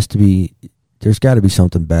 it has to be, there's got to be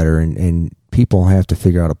something better, and people have to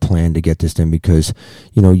figure out a plan to get this done, because,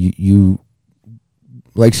 you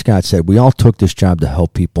like Scott said, we all took this job to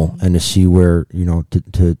help people and to see where,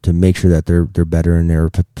 to make sure that they're better in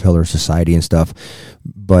their pillar of society and stuff.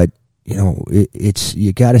 But,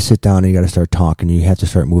 you got to sit down and you got to start talking. You have to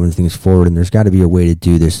start moving things forward, and there's got to be a way to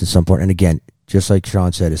do this at some point. And again, just like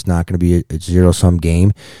Sean said, it's not going to be a zero-sum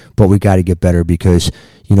game, but we got to get better, because,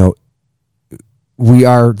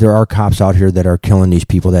 there are cops out here that are killing these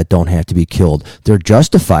people that don't have to be killed. They're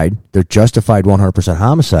justified 100%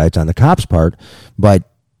 homicides on the cops' part, but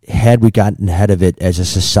had we gotten ahead of it as a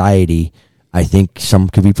society, I think some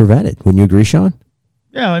could be prevented. Wouldn't you agree, Sean?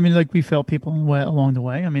 Yeah, I mean, like, we felt people along the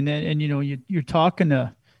way. I mean, and you're talking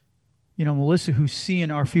to, Melissa, who's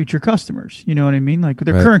seeing our future customers. You know what I mean? Like,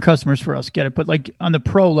 they're current customers for us, get it? But like on the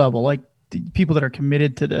pro level, like, the people that are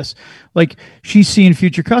committed to this, like, she's seeing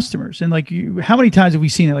future customers. And like, how many times have we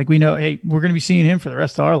seen it? Like, we know, hey, we're going to be seeing him for the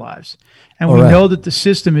rest of our lives. And we know that the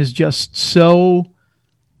system is just so,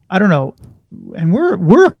 I don't know. And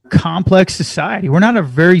we're a complex society. We're not a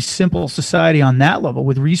very simple society on that level,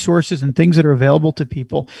 with resources and things that are available to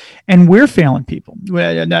people. And we're failing people. We,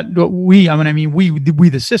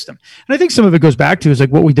 the system. And I think some of it goes back to is like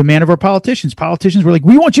what we demand of our politicians. Politicians were like,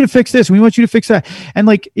 we want you to fix this. We want you to fix that. And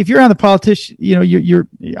like, if you're on the politician, you're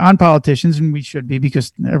on politicians, and we should be,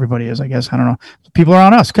 because everybody is, I guess. I don't know. People are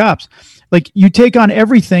on us, cops. Like, you take on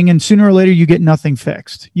everything, and sooner or later you get nothing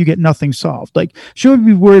fixed. You get nothing solved. Like, should we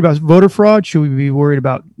be worried about voter fraud? Should we be worried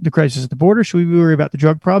about the crisis at the border? Should we be worried about the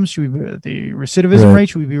drug problems? Should we be worried about the recidivism rate?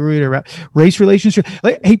 Should we be worried about race relations?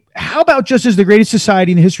 Like, hey, how about just as the greatest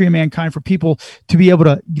society in the history of mankind, for people to be able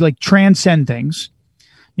to, like, transcend things?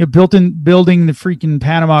 Building the freaking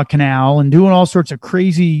Panama Canal and doing all sorts of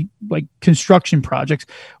crazy, like, construction projects.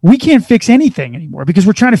 We can't fix anything anymore, because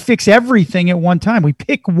we're trying to fix everything at one time. We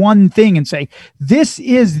pick one thing and say, this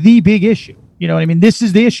is the big issue. You know what I mean? This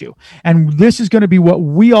is the issue. And this is going to be what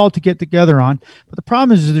we all to get together on. But the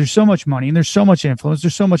problem is there's so much money, and there's so much influence.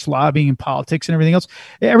 There's so much lobbying and politics and everything else.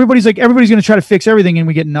 Everybody's going to try to fix everything, and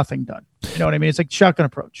we get nothing done. You know what I mean? It's like shotgun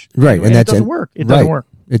approach. Right. And it doesn't work. It doesn't work.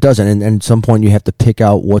 It doesn't. And at some point you have to pick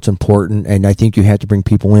out what's important. And I think you have to bring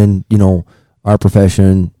people in, our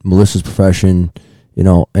profession, Melissa's profession,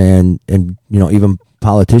 and even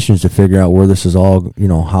politicians to figure out where this is all,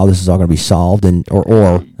 how this is all going to be solved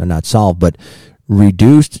or not solved, but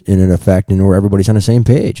reduced in effect, and where everybody's on the same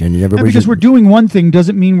page, and everybody. Because we're doing one thing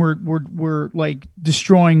doesn't mean we're like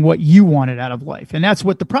destroying what you wanted out of life, and that's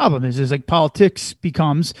what the problem is like politics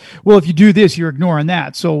becomes. Well, if you do this, you're ignoring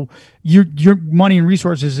that, so your money and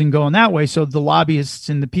resources isn't going that way. So the lobbyists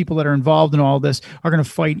and the people that are involved in all this are going to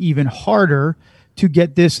fight even harder to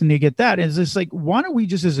get this and to get that. And it's just like, why don't we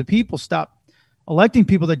just as a people stop electing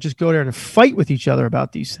people that just go there to fight with each other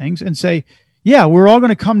about these things and say, yeah, we're all going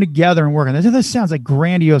to come together and work on this. This sounds like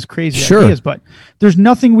grandiose, crazy ideas, but there's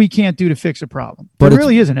nothing we can't do to fix a problem. But there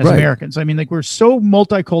really isn't as Americans. I mean, like, we're so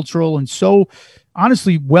multicultural and so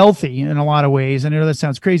honestly wealthy in a lot of ways. And I know that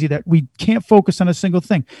sounds crazy that we can't focus on a single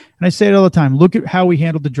thing. And I say it all the time. Look at how we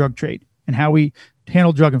handled the drug trade and how we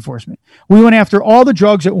handled drug enforcement. We went after all the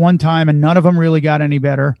drugs at one time and none of them really got any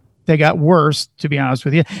better. They got worse, to be honest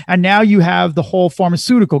with you. And now you have the whole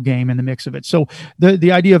pharmaceutical game in the mix of it. So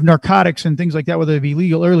the idea of narcotics and things like that, whether it be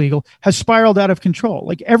legal or illegal, has spiraled out of control.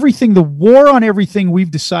 Like everything, the war on everything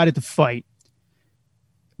we've decided to fight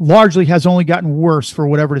largely has only gotten worse for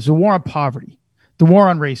whatever it is. The war on poverty, the war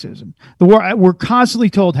on racism, we're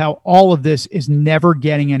constantly told how all of this is never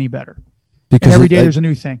getting any better. Because every day there's a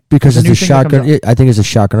new thing. Because it's a shotgun. I think it's a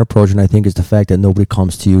shotgun approach, and I think it's the fact that nobody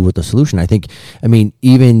comes to you with a solution.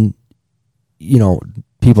 Even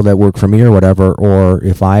people that work for me or whatever, or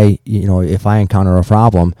if I encounter a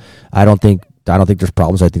problem, I don't think there's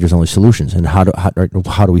problems. I think there's only solutions. And how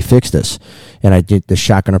do we fix this? And I think the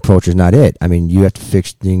shotgun approach is not it. I mean, you have to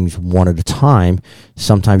fix things one at a time.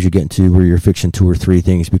 Sometimes you get into where you're fixing two or three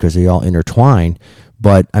things because they all intertwine.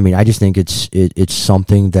 But I mean, I just think it's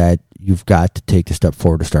something that you've got to take the step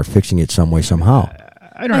forward to start fixing it some way, somehow.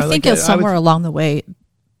 I think somewhere along the way,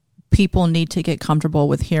 people need to get comfortable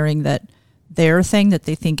with hearing that their thing that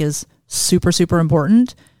they think is super, super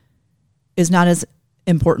important is not as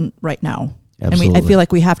important right now. Absolutely. And I feel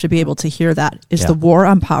like we have to be able to hear that. Is the war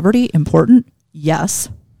on poverty important? Yes.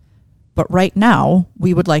 But right now,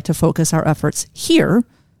 we would like to focus our efforts here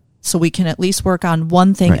so we can at least work on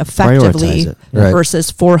one thing effectively versus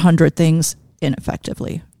 400 things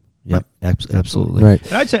ineffectively. Yep, absolutely.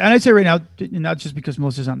 Right. And I'd say right now, not just because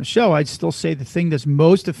Melissa's on the show, I'd still say the thing that's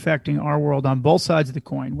most affecting our world on both sides of the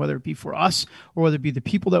coin, whether it be for us or whether it be the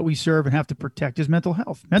people that we serve and have to protect, is mental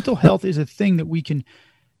health. Mental health is a thing that we can,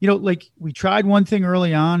 like we tried one thing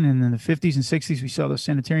early on, and in the 50s and 60s, we saw those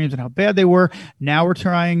sanitariums and how bad they were. Now we're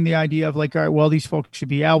trying the idea of like, all right, well, these folks should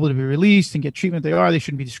be able to be released and get treatment. They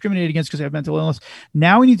shouldn't be discriminated against because they have mental illness.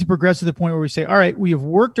 Now we need to progress to the point where we say, all right, we have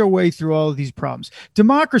worked our way through all of these problems.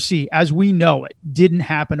 Democracy, as we know it, didn't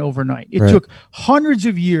happen overnight. It took hundreds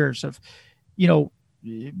of years of,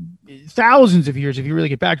 thousands of years, if you really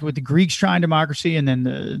get back to it, the Greeks trying democracy, and then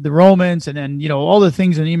the Romans, and then all the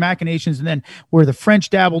things and the machinations, and then where the French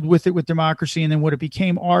dabbled with it with democracy, and then what it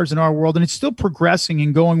became ours in our world, and it's still progressing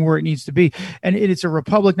and going where it needs to be. And it's a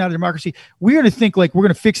republic, not a democracy. We're going to think like we're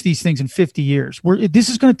going to fix these things in 50 years. This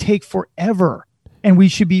is going to take forever. And we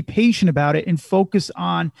should be patient about it and focus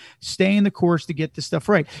on staying the course to get this stuff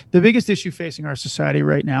right. The biggest issue facing our society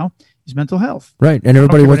right now is mental health. Right. And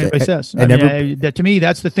everybody says. That to me,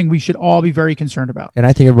 that's the thing we should all be very concerned about. And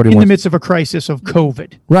I think everybody in the midst of a crisis of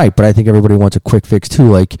COVID. Right. But I think everybody wants a quick fix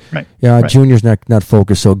too. Like, Junior's not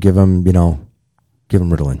focused, so give him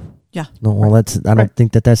Ritalin. Yeah. No, well, I don't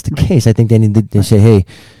think that's the case. I think they need to say,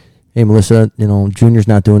 hey, Melissa, Junior's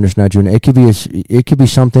not doing this, not doing it. It could be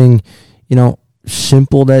something,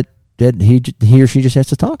 simple that he or she just has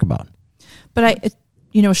to talk about. But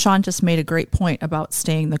Sean just made a great point about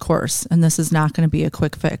staying the course, and this is not going to be a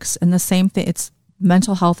quick fix. And the same thing,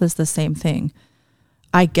 mental health is the same thing.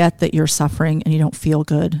 I get that you're suffering and you don't feel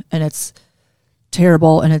good and it's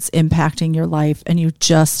terrible and it's impacting your life and you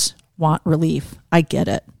just want relief. I get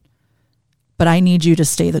it. But I need you to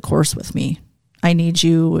stay the course with me. I need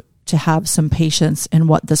you to have some patience in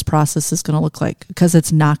what this process is going to look like, because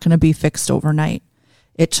it's not going to be fixed overnight.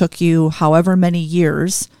 It took you however many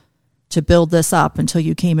years to build this up until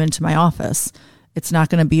you came into my office. It's not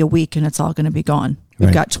going to be a week and it's all going to be gone.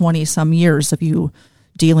 We've got 20 some years of you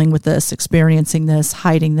dealing with this, experiencing this,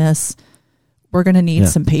 hiding this. We're going to need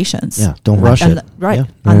some patience. Yeah. Don't rush it.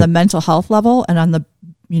 On the mental health level and on the,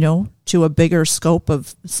 to a bigger scope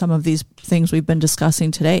of some of these things we've been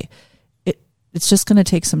discussing today. It's just going to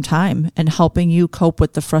take some time, and helping you cope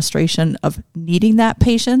with the frustration of needing that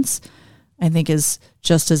patience, I think, is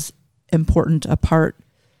just as important a part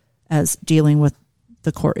as dealing with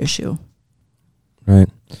the core issue. Right.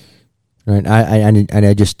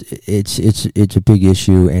 I just, it's a big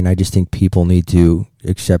issue, and I just think people need to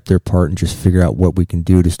accept their part and just figure out what we can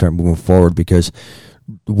do to start moving forward, because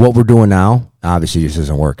what we're doing now obviously just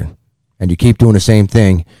isn't working. And you keep doing the same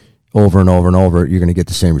thing over and over and over, you're going to get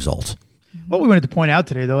the same results. What we wanted to point out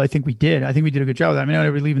today, though, I think we did a good job of that. I mean, not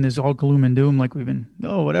everybody leaving this all gloom and doom like we've been,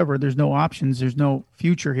 whatever. There's no options. There's no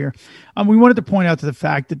future here. We wanted to point out to the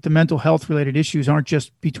fact that the mental health related issues aren't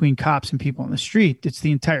just between cops and people on the street. It's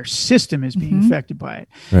the entire system is being affected by it.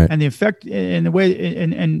 Right. And the effect and the way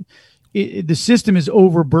and the system is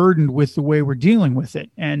overburdened with the way we're dealing with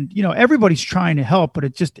it. And, everybody's trying to help, but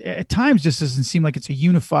it just at times just doesn't seem like it's a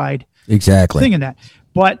unified thing in that.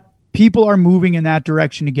 But people are moving in that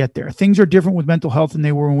direction to get there. Things are different with mental health than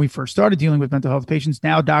they were when we first started dealing with mental health patients.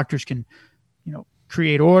 Now doctors can,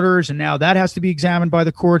 create orders, and now that has to be examined by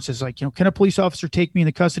the courts. It's like, can a police officer take me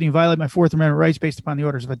into custody and violate my Fourth Amendment rights based upon the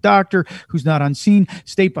orders of a doctor who's not on scene?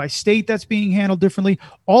 State by state, that's being handled differently.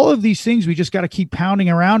 All of these things, we just got to keep pounding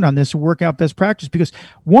around on this and work out best practice, because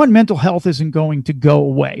one, mental health isn't going to go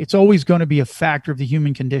away. It's always going to be a factor of the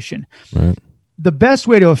human condition. Right. The best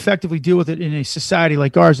way to effectively deal with it in a society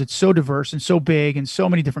like ours, it's so diverse and so big and so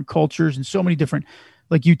many different cultures and so many different,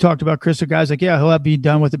 like you talked about, Chris, the guys like, he'll be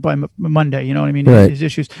done with it by Monday. You know what I mean? Right. His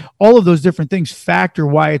issues, all of those different things factor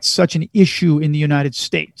why it's such an issue in the United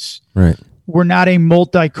States. Right. We're not a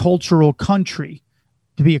multicultural country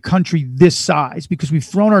to be a country this size, because we've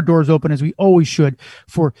thrown our doors open, as we always should,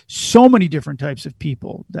 for so many different types of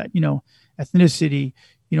people that, ethnicity,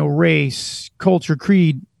 race, culture,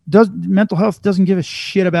 creed. Mental health doesn't give a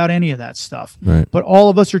shit about any of that stuff. Right. But all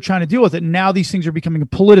of us are trying to deal with it. And now these things are becoming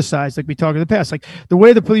politicized, like we talked in the past. Like the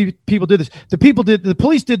way the people did this, the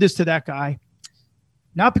police did this to that guy,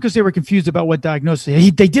 not because they were confused about what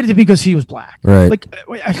diagnosis. They did it because he was black. Right.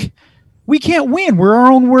 Like, we can't win. We're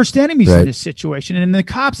our own worst enemies right. in this situation. And the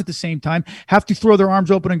cops at the same time have to throw their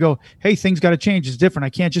arms open and go, hey, things got to change. It's different.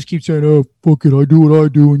 I can't just keep saying, oh, fuck it, I do what I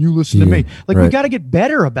do and you listen to me. Like, we got to get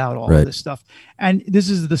better about all of this stuff. And this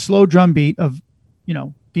is the slow drumbeat of,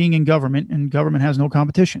 being in government, and government has no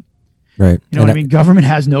competition. Right. You know what I mean? Government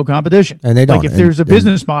has no competition. And they don't. Like, if there's a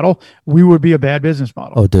business model, we would be a bad business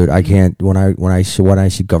model. Oh, dude, I can't. When I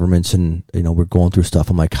see governments and, we're going through stuff,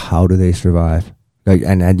 I'm like, how do they survive? Like,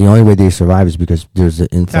 and the only way they survive is because there's the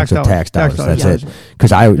influx of tax dollars. That's it.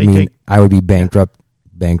 Because I would be bankrupt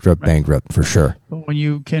for sure. But when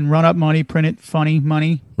you can run up money, print it, funny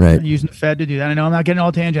money, right? Using the Fed to do that. I know I'm not getting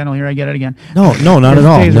all tangential here. I get it again. No, not at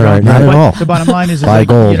all. Not at all. The bottom line is buy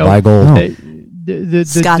gold. The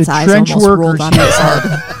trench workers, on his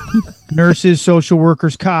head. nurses, social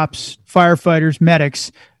workers, cops, firefighters,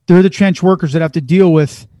 medics. They're the trench workers that have to deal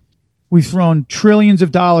with. We've thrown trillions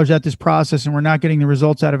of dollars at this process, and we're not getting the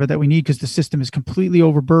results out of it that we need because the system is completely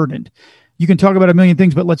overburdened. You can talk about a million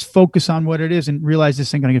things, but let's focus on what it is and realize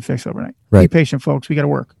this ain't going to get fixed overnight. Right. Be patient, folks. We got to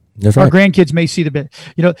work. That's Our right. grandkids may see the bit.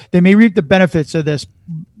 They may reap the benefits of this.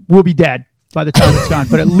 We'll be dead by the time it's gone,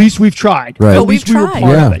 but at least we've tried. Right. At least we were part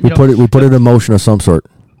of it. We put it in motion of some sort.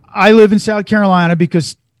 I live in South Carolina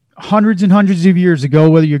because hundreds and hundreds of years ago,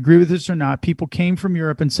 whether you agree with this or not, people came from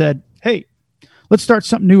Europe and said, hey, let's start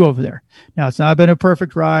something new over there. Now, it's not been a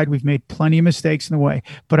perfect ride. We've made plenty of mistakes in the way.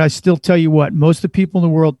 But I still tell you what, most of the people in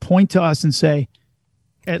the world point to us and say,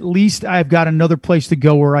 at least I've got another place to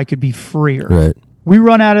go where I could be freer. Right. We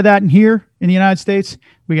run out of that in here in the United States,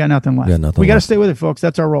 we got nothing left. We got to stay with it, folks.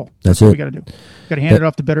 That's our role. That's what it. we got to do. Got to hand it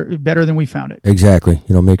off to better than we found it. Exactly.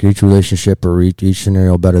 Make each relationship or each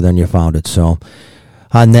scenario better than you found it. So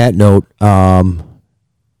on that note,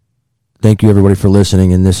 thank you everybody for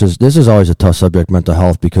listening. And this is always a tough subject, mental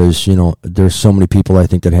health, because there's so many people I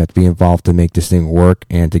think that have to be involved to make this thing work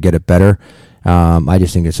and to get it better. I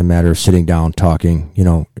just think it's a matter of sitting down, talking,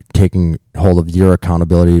 taking hold of your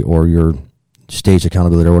accountability or your state's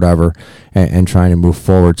accountability or whatever, and trying to move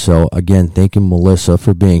forward. So again, thank you, Melissa,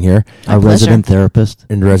 for being here, our resident therapist,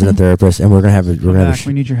 and we're gonna have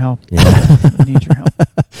we need your help. Yeah. We need your help.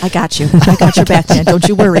 I got you. I got your back, man. Don't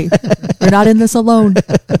you worry. We're not in this alone.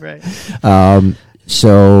 Right.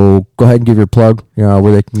 So go ahead and give your plug,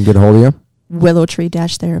 where they can get a hold of you.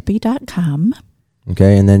 Willowtree-therapy.com.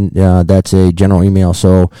 Okay, and then that's a general email.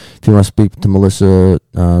 So if you want to speak to Melissa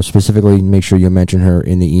specifically, make sure you mention her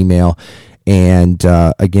in the email. And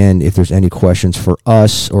again, if there's any questions for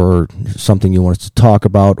us or something you want us to talk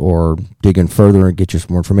about or dig in further and get you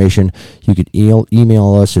some more information, you could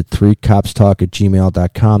email us at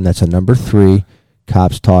 3copstalk@gmail.com. That's a number 3,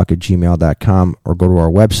 copstalk@gmail.com, or go to our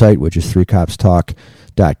website, which is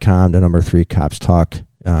 3copstalk.com, the number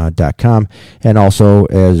 3copstalk.com. And also,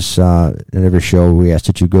 as in every show, we ask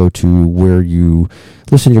that you go to where you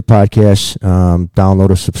listen to your podcasts,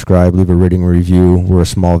 download or subscribe, leave a rating or review. We're a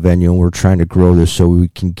small venue, and we're trying to grow this so we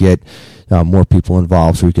can get more people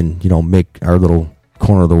involved, so we can make our little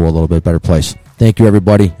corner of the world a little bit better place. Thank you,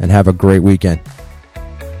 everybody, and have a great weekend.